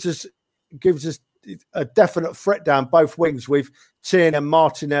it gives us a definite threat down both wings with Tierney and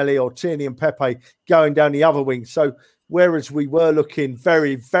Martinelli, or Tierney and Pepe going down the other wing. So whereas we were looking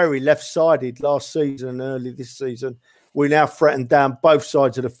very, very left-sided last season and early this season, we now threaten down both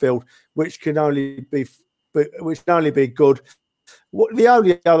sides of the field, which can only be good. The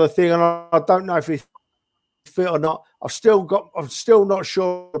only other thing, and I don't know if he's fit or not, I'm still not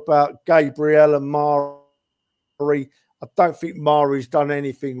sure about Gabriel and Mari. I don't think Mari's done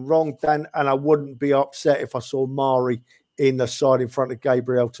anything wrong, Dan, and I wouldn't be upset if I saw Mari in the side in front of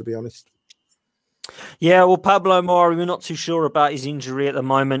Gabriel, to be honest. Yeah, well, Pablo Mari, we're not too sure about his injury at the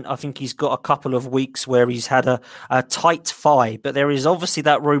moment. I think he's got a couple of weeks where he's had a tight thigh, but there is obviously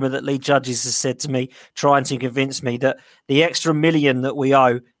that rumour that Lee Judges has said to me, trying to convince me that the extra $1 million that we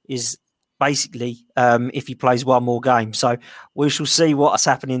owe is basically if he plays one more game. So we shall see what's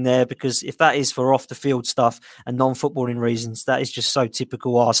happening there, because if that is for off-the-field stuff and non-footballing reasons, that is just so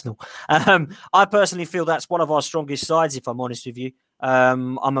typical Arsenal. I personally feel that's one of our strongest sides, if I'm honest with you.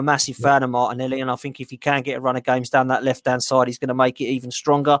 I'm a massive fan of Martinelli, and I think if he can get a run of games down that left-hand side, he's going to make it even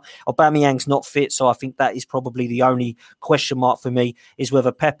stronger. Aubameyang's not fit, so I think that is probably the only question mark for me, is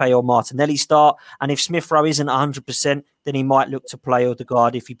whether Pepe or Martinelli start. And if Smith Rowe isn't 100%, then he might look to play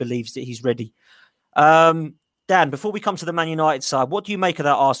Ødegaard if he believes that he's ready. Dan, before we come to the Man United side, what do you make of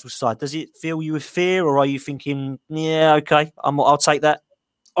that Arsenal side? Does it fill you with fear, or are you thinking, yeah, okay, I'll take that?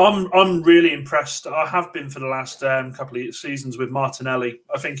 I'm really impressed. I have been for the last couple of seasons with Martinelli.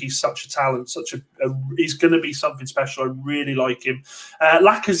 I think he's such a talent, he's going to be something special. I really like him.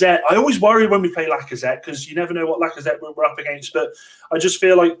 Lacazette, I always worry when we play Lacazette because you never know what Lacazette we're up against, but I just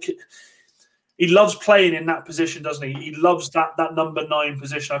feel like he loves playing in that position, doesn't he? He loves that number 9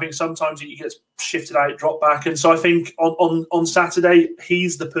 position. I think sometimes he gets shifted out, drop back. And so I think on Saturday,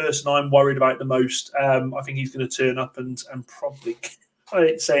 he's the person I'm worried about the most. I think he's going to turn up and probably... I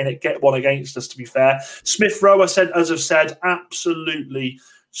ain't saying it, get one against us, to be fair. Smith Rowe, as I've said, absolutely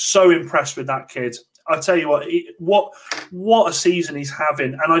so impressed with that kid. I tell you what a season he's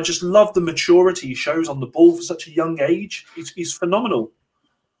having. And I just love the maturity he shows on the ball for such a young age. He's phenomenal.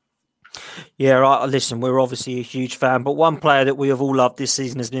 Yeah, right. Listen, we're obviously a huge fan, but one player that we have all loved this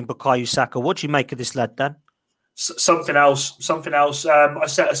season has been Bukayo Saka. What do you make of this lad, Dan? Something else.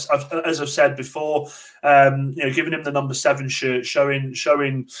 As I've said before, giving him the number 7 shirt, showing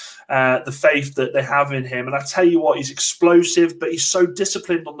the faith that they have in him. And I tell you what, he's explosive, but he's so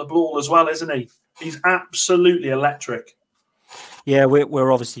disciplined on the ball as well, isn't he? He's absolutely electric. Yeah,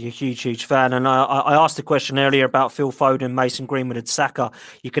 we're obviously a huge fan. And I asked a question earlier about Phil Foden, Mason Greenwood and Saka.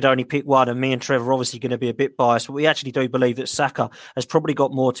 You could only pick one, and me and Trevor are obviously going to be a bit biased, but we actually do believe that Saka has probably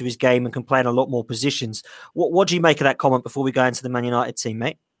got more to his game and can play in a lot more positions. What do you make of that comment before we go into the Man United team,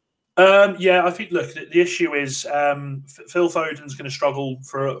 mate? Yeah, I think, look, the issue is Phil Foden's going to struggle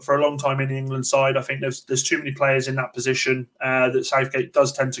for a long time in the England side. I think there's too many players in that position that Southgate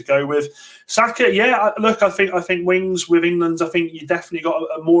does tend to go with. Saka, yeah, look, I think wings with England, I think you definitely got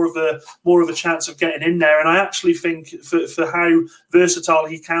a more of a chance of getting in there. And I actually think for how versatile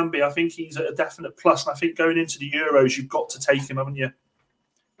he can be, I think he's a definite plus. And I think going into the Euros, you've got to take him, haven't you?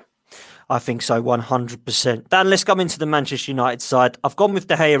 I think so, 100%. Dan, let's come into the Manchester United side. I've gone with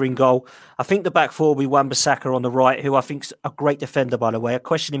De Gea in goal. I think the back four will be Wan-Bissaka on the right, who I think's a great defender, by the way. I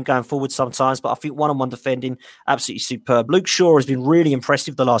question him going forward sometimes, but I think one-on-one defending, absolutely superb. Luke Shaw has been really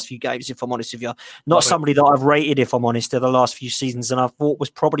impressive the last few games, if I'm honest with you. Not somebody that I've rated, if I'm honest, the last few seasons, and I thought was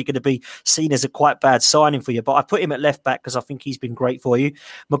probably going to be seen as a quite bad signing for you. But I put him at left back because I think he's been great for you.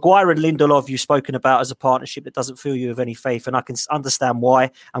 Maguire and Lindelof, you've spoken about as a partnership that doesn't fill you with any faith, and I can understand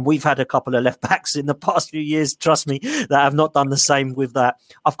why. And we've had a couple couple of left backs in the past few years, trust me, that have not done the same with that.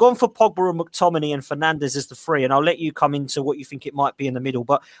 I've gone for Pogba and McTominay and Fernandes as the three, and I'll let you come into what you think it might be in the middle.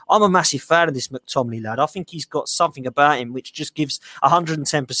 But I'm a massive fan of this McTominay lad. I think he's got something about him which just gives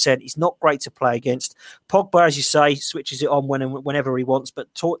 110%. He's not great to play against. Pogba, as you say, switches it on whenever he wants, but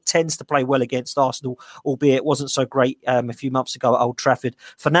tends to play well against Arsenal, albeit it wasn't so great a few months ago at Old Trafford.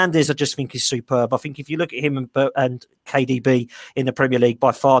 Fernandes, I just think, is superb. I think if you look at him and KDB in the Premier League,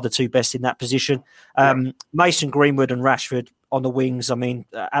 by far the two best in that position. Mason Greenwood and Rashford on the wings, I mean,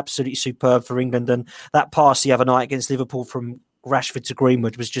 absolutely superb for England. And that pass the other night against Liverpool from Rashford to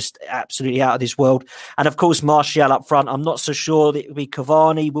Greenwood was just absolutely out of this world. And of course, Martial up front. I'm not so sure that it will be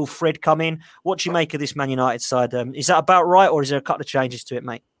Cavani. Will Fred come in? What do you make of this Man United side? Is that about right, or is there a couple of changes to it,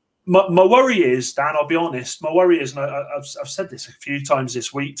 mate? My worry is, Dan, I'll be honest, my worry is, and I've said this a few times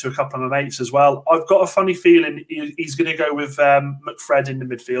this week to a couple of my mates as well, I've got a funny feeling he's going to go with McFred in the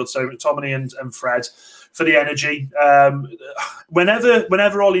midfield, so McTominay and Fred for the energy.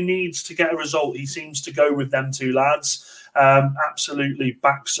 Whenever Ollie needs to get a result, he seems to go with them two lads. Absolutely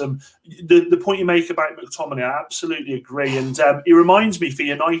backs them. The point you make about McTominay, I absolutely agree. And he reminds me for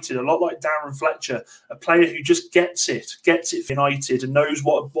United a lot like Darren Fletcher, a player who just gets it for United and knows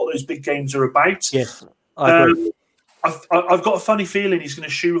what those big games are about. Yes, I agree. I've got a funny feeling he's going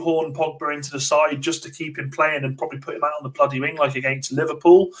to shoehorn Pogba into the side just to keep him playing and probably put him out on the bloody wing like against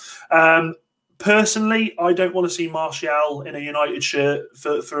Liverpool. Personally, I don't want to see Martial in a United shirt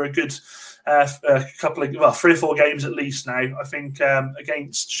for a good couple of 3 or 4 games at least now. I think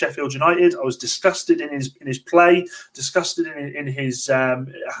against Sheffield United, I was disgusted in his play, disgusted in his how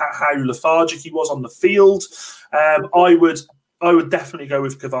lethargic he was on the field. I would definitely go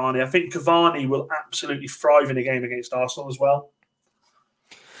with Cavani. I think Cavani will absolutely thrive in a game against Arsenal as well.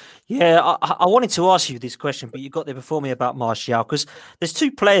 Yeah, I wanted to ask you this question, but you got there before me about Martial, because there's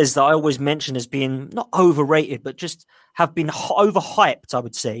two players that I always mention as being not overrated, but just have been overhyped, I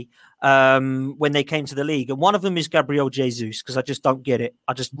would say, when they came to the league. And one of them is Gabriel Jesus, because I just don't get it.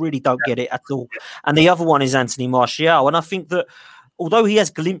 I just really don't get it at all. And the other one is Anthony Martial. And I think that although he has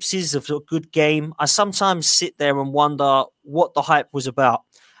glimpses of a good game, I sometimes sit there and wonder what the hype was about.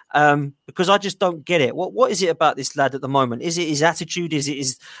 Because I just don't get it. What is it about this lad at the moment? Is it his attitude? Is it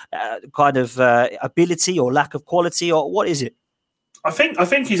his kind of ability or lack of quality? Or what is it? I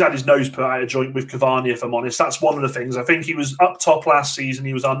think he's had his nose put out of joint with Cavani, if I'm honest. That's one of the things. I think he was up top last season.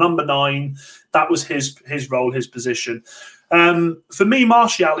 He was our number 9. That was his role, his position. For me,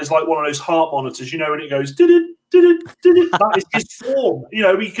 Martial is like one of those heart monitors, when it goes, that is his form.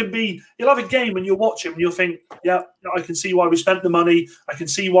 He'll have a game and you'll watch him and you'll think, yeah, I can see why we spent the money. I can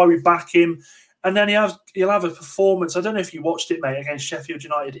see why we back him. And then he'll have a performance. I don't know if you watched it, mate, against Sheffield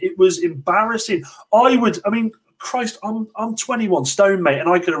United. It was embarrassing. Christ, I'm 21 stone, mate, and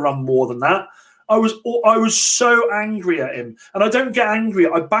I could have run more than that. I was so angry at him. And I don't get angry.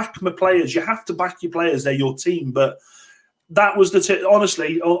 I back my players. You have to back your players. They're your team. But that was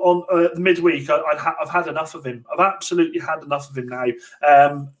honestly, on the midweek, I've had enough of him. I've absolutely had enough of him now.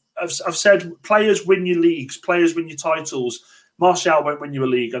 I've said players win your leagues, players win your titles. Martial won't win you a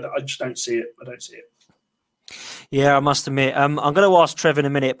league. I just don't see it. I don't see it. Yeah, I must admit. I'm going to ask Trev in a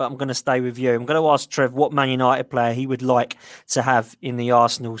minute, but I'm going to stay with you. I'm going to ask Trev what Man United player he would like to have in the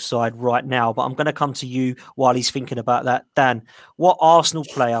Arsenal side right now. But I'm going to come to you while he's thinking about that. Dan, what Arsenal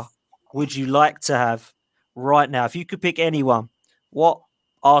player would you like to have right now? If you could pick anyone, what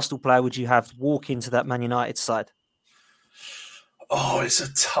Arsenal player would you have walk into that Man United side? Oh, it's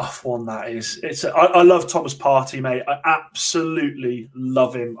a tough one, that is. I love Thomas Partey, mate. I absolutely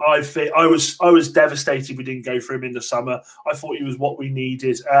love him. I was devastated we didn't go for him in the summer. I thought he was what we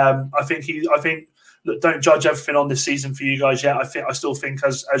needed. I think look, don't judge everything on this season for you guys yet. I still think,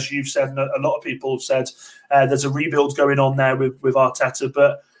 as you've said, and a lot of people have said, there's a rebuild going on there with Arteta.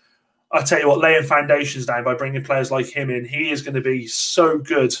 But I tell you what, laying foundations down by bringing players like him in, he is going to be so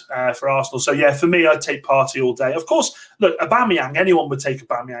good for Arsenal. So, yeah, for me, I'd take Partey all day. Of course, look, Aubameyang, anyone would take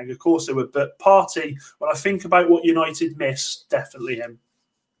Aubameyang. Of course they would. But Partey, when I think about what United miss, definitely him.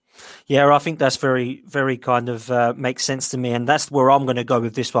 Yeah, I think that's very, very kind of makes sense to me. And that's where I'm going to go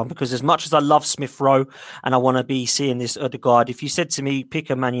with this one, because as much as I love Smith Rowe and I want to be seeing this Odegaard, if you said to me, pick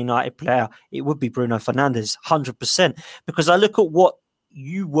a Man United player, it would be Bruno Fernandes, 100%. Because I look at what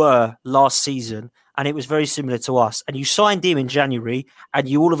you were last season, and it was very similar to us. And you signed him in January, and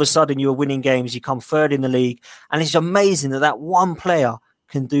you all of a sudden you were winning games. You come third in the league, and it's amazing that one player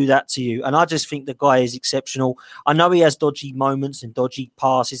can do that to you. And I just think the guy is exceptional. I know he has dodgy moments and dodgy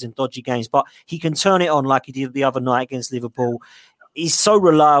passes and dodgy games, but he can turn it on like he did the other night against Liverpool. he's so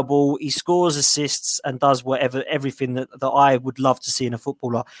reliable. He scores, assists, and does everything that I would love to see in a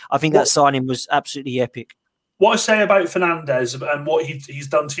footballer. I think that signing was absolutely epic. What I say about Fernandes and what he's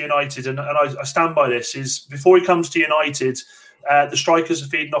done to United, and I stand by this, is before he comes to United, the strikers are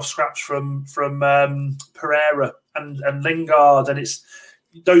feeding off scraps from Pereira and Lingard, and it's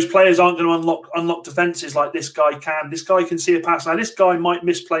those players aren't going to unlock defenses like this guy can. This guy can see a pass. Now, this guy might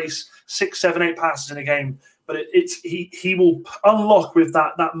misplace 6, 7, 8 passes in a game, but he will unlock with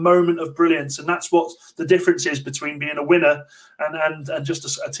that moment of brilliance, and that's what the difference is between being a winner and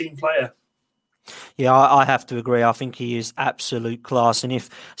just a team player. Yeah, I have to agree. I think he is absolute class. And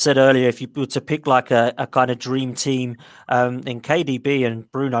if said earlier, if you were to pick like a kind of dream team, then KDB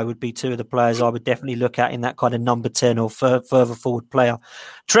and Bruno would be two of the players I would definitely look at in that kind of number 10 or further forward player.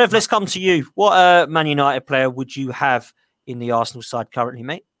 Trev, let's come to you. What Man United player would you have in the Arsenal side currently,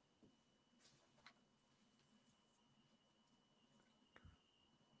 mate?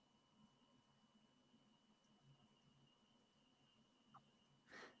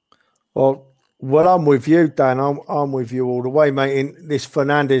 Well, I'm with you, Dan. I'm with you all the way, mate. In this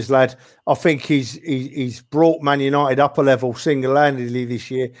Fernandes lad, I think he's brought Man United up a level single-handedly this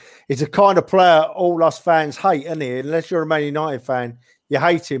year. He's a kind of player all us fans hate, isn't he? Unless you're a Man United fan, you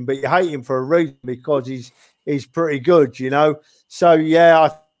hate him, but you hate him for a reason because he's pretty good, you know. So yeah,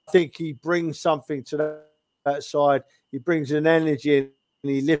 I think he brings something to that side. He brings an energy and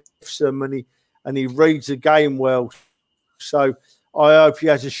he lifts them and he reads the game well. So I hope he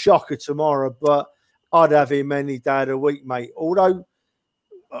has a shocker tomorrow, but I'd have him any day of the week, mate. Although,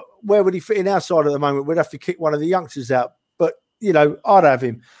 where would he fit in our side at the moment? We'd have to kick one of the youngsters out. But, you know, I'd have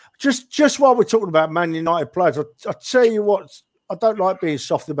him. Just while we're talking about Man United players, I'll tell you what, I don't like being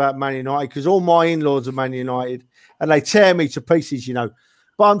soft about Man United because all my in-laws are Man United and they tear me to pieces, you know.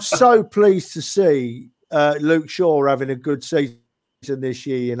 But I'm so pleased to see Luke Shaw having a good season this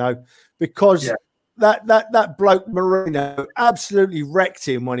year, you know, because... Yeah. That bloke Marino absolutely wrecked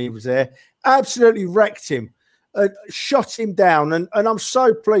him when he was there. Absolutely wrecked him, shot him down, and I'm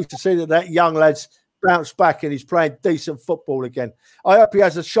so pleased to see that young lad's bounced back and he's playing decent football again. I hope he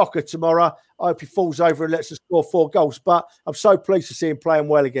has a shocker tomorrow. I hope he falls over and lets us score 4 goals. But I'm so pleased to see him playing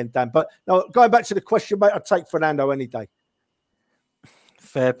well again, Dan. But now going back to the question, mate, I'd take Fernando any day.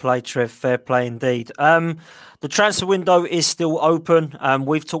 Fair play, Trev. Fair play indeed. The transfer window is still open.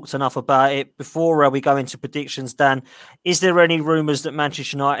 We've talked enough about it. Before we go into predictions, Dan, is there any rumours that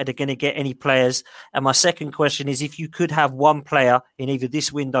Manchester United are going to get any players? And my second question is, if you could have one player in either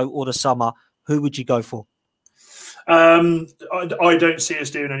this window or the summer, who would you go for? I don't see us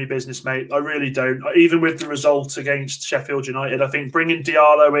doing any business, mate. I really don't. Even with the result against Sheffield United, I think bringing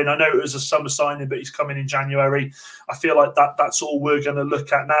Diallo in, I know it was a summer signing, but he's coming in January. I feel like that's all we're going to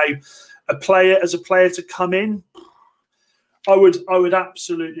look at now. A player to come in, I would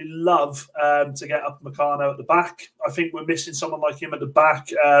absolutely love to get Upamecano at the back. I think we're missing someone like him at the back.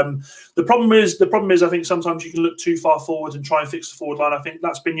 The problem is I think sometimes you can look too far forward and try and fix the forward line. I think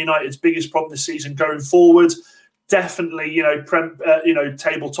that's been United's biggest problem this season going forward. Definitely,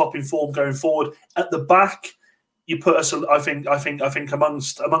 tabletop in form going forward. At the back, you put us, I think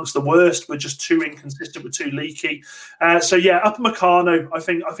amongst the worst. We're just too inconsistent. We're too leaky. Upamecano,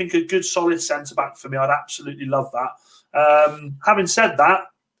 I think a good solid centre back for me. I'd absolutely love that. Having said that,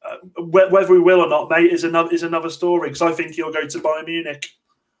 whether we will or not, mate, is another story because I think he'll go to Bayern Munich.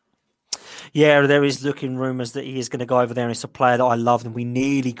 Yeah, there is looking rumours that he is going to go over there, and it's a player that I love and we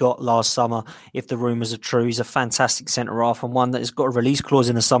nearly got last summer, if the rumours are true. He's a fantastic centre-half and one that has got a release clause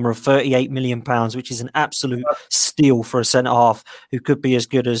in the summer of £38 million, which is an absolute steal for a centre-half who could be as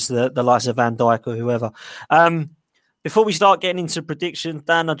good as the likes of Van Dijk or whoever. Before we start getting into predictions,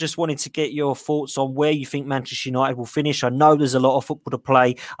 Dan, I just wanted to get your thoughts on where you think Manchester United will finish. I know there's a lot of football to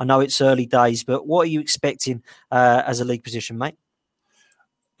play. I know it's early days, but what are you expecting as a league position, mate?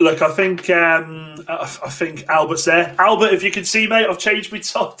 Look, I think Albert's there. Albert, if you can see, mate, I've changed my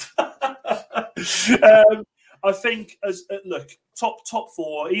top. I think top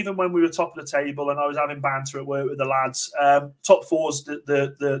 4. Even when we were top of the table and I was having banter at work with the lads, top 4's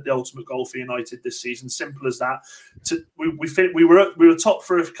the ultimate goal for United this season. Simple as that. We were top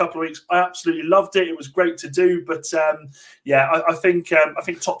for a couple of weeks. I absolutely loved it. It was great to do, but I think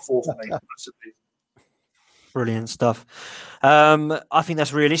top 4 for me. Massively. Brilliant stuff. I think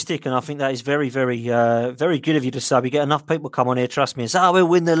that's realistic, and I think that is very, very, very good of you to say. We get enough people come on here, trust me, and say, we'll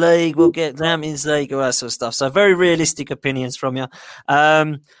win the league, we'll get Champions League, all that sort of stuff. So very realistic opinions from you.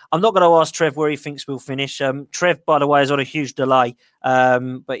 I'm not going to ask Trev where he thinks we'll finish. Trev, by the way, is on a huge delay,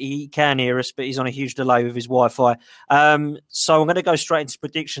 but he can hear us, but he's on a huge delay with his Wi-Fi. So I'm going to go straight into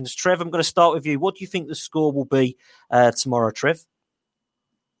predictions. Trev, I'm going to start with you. What do you think the score will be tomorrow, Trev?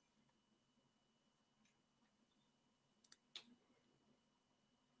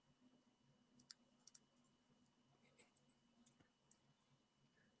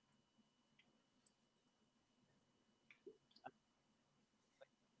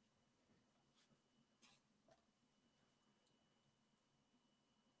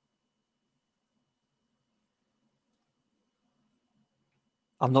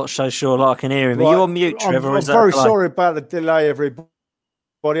 I'm not so sure I can hear him. Are you on mute, Trevor? I'm very sorry about the delay, everybody.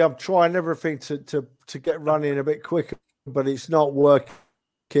 I'm trying everything to get running a bit quicker, but it's not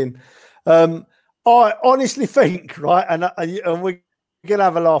working. I honestly think, right, and we're going to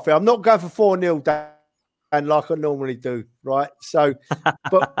have a laugh here. I'm not going for 4-0 down like I normally do, right? So,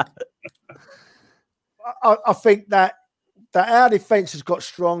 but I think that our defence has got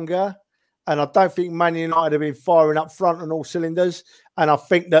stronger, and I don't think Man United have been firing up front on all cylinders. And I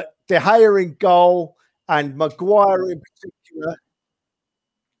think that De Gea in goal and Maguire in particular.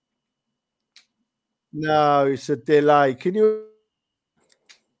 No, it's a delay. Can you?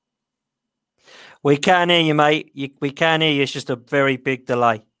 We can hear you, mate. We can hear you. It's just a very big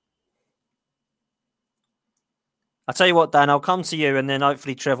delay. I'll tell you what, Dan, I'll come to you and then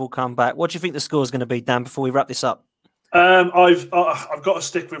hopefully Trev will come back. What do you think the score is going to be, Dan, before we wrap this up? I've got to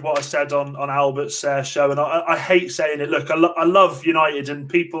stick with what I said on Albert's show, and I hate saying it. Look, I love United, and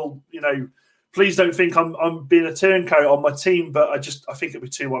people, please don't think I'm being a turncoat on my team, but I think it'll be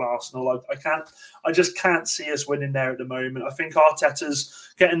 2-1 Arsenal. I just can't see us winning there at the moment. I think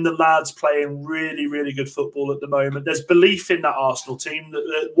Arteta's getting the lads playing really, really good football at the moment. There's belief in that Arsenal team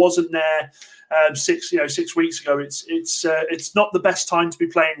that wasn't there 6 weeks ago. It's not the best time to be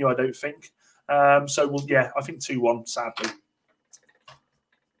playing you, I don't think. I think 2-1, sadly.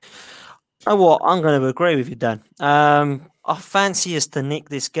 You know what? I'm going to agree with you, Dan. I fancy us to nick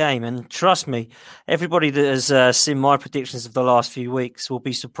this game, and trust me, everybody that has seen my predictions of the last few weeks will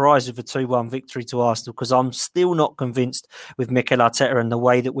be surprised with a 2-1 victory to Arsenal, because I'm still not convinced with Mikel Arteta and the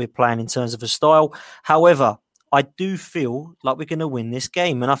way that we're playing in terms of a style. However, I do feel like we're going to win this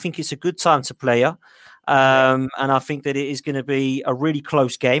game, and I think it's a good time to play her. And I think that it is going to be a really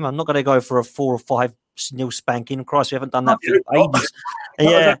close game. I'm not going to go for a 4 or 5-0 spanking. Christ, we haven't done that for ages.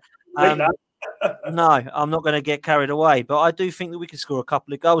 Yeah. No, I'm not going to get carried away, but I do think that we can score a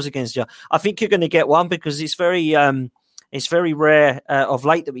couple of goals against you. I think you're going to get one, because it's very rare of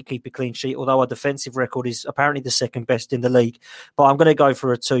late that we keep a clean sheet, although our defensive record is apparently the second best in the league. But I'm going to go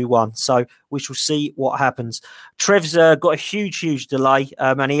for a 2-1. So we shall see what happens. Trev's got a huge delay,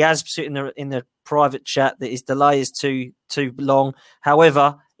 and he has put in the private chat that his delay is too long.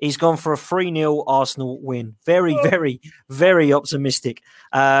 However, he's gone for a 3-0 Arsenal win. Very, very, very optimistic.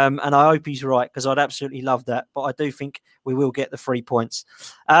 And I hope he's right, because I'd absolutely love that. But I do think we will get the 3 points.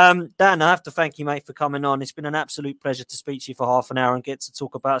 Dan, I have to thank you, mate, for coming on. It's been an absolute pleasure to speak to you for half an hour and get to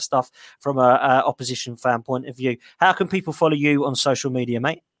talk about stuff from an opposition fan point of view. How can people follow you on social media,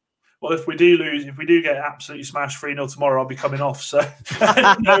 mate? Well, if we do get absolutely smashed 3-0 tomorrow, I'll be coming off. So,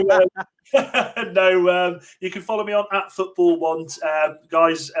 you can follow me on @FootballWant.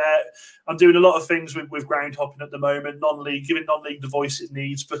 Guys, I'm doing a lot of things with ground hopping at the moment, non-league, giving non-league the voice it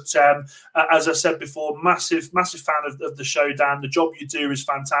needs. But as I said before, massive fan of the show, Dan. The job you do is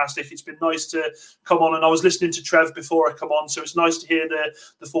fantastic. It's been nice to come on, and I was listening to Trev before I come on, so it's nice to hear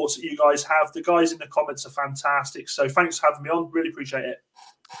the thoughts that you guys have. The guys in the comments are fantastic. So thanks for having me on. Really appreciate it.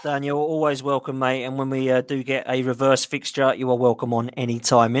 Dan, you're always welcome, mate. And when we do get a reverse fixture, you are welcome on any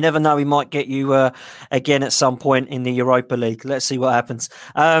time. You never know, we might get you again at some point in the Europa League. Let's see what happens.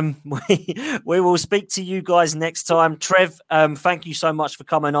 We will speak to you guys next time. Trev, thank you so much for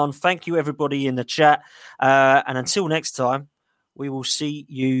coming on. Thank you, everybody in the chat. And until next time, we will see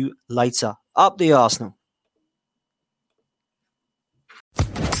you later. Up the Arsenal.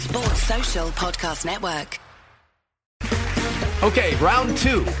 Sports Social Podcast Network. Okay, round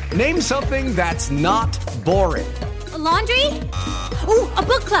 2. Name something that's not boring. A laundry? Ooh, a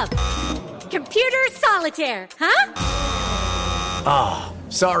book club. Computer solitaire, huh? Ah,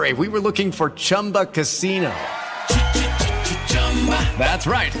 sorry, we were looking for Chumba Casino. That's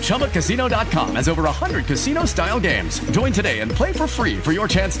right, ChumbaCasino.com has over 100 casino-style games. Join today and play for free for your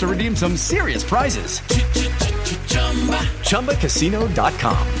chance to redeem some serious prizes.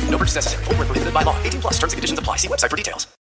 ChumbaCasino.com. No purchase necessary. Void where prohibited by law. 18+ terms and conditions apply. See website for details.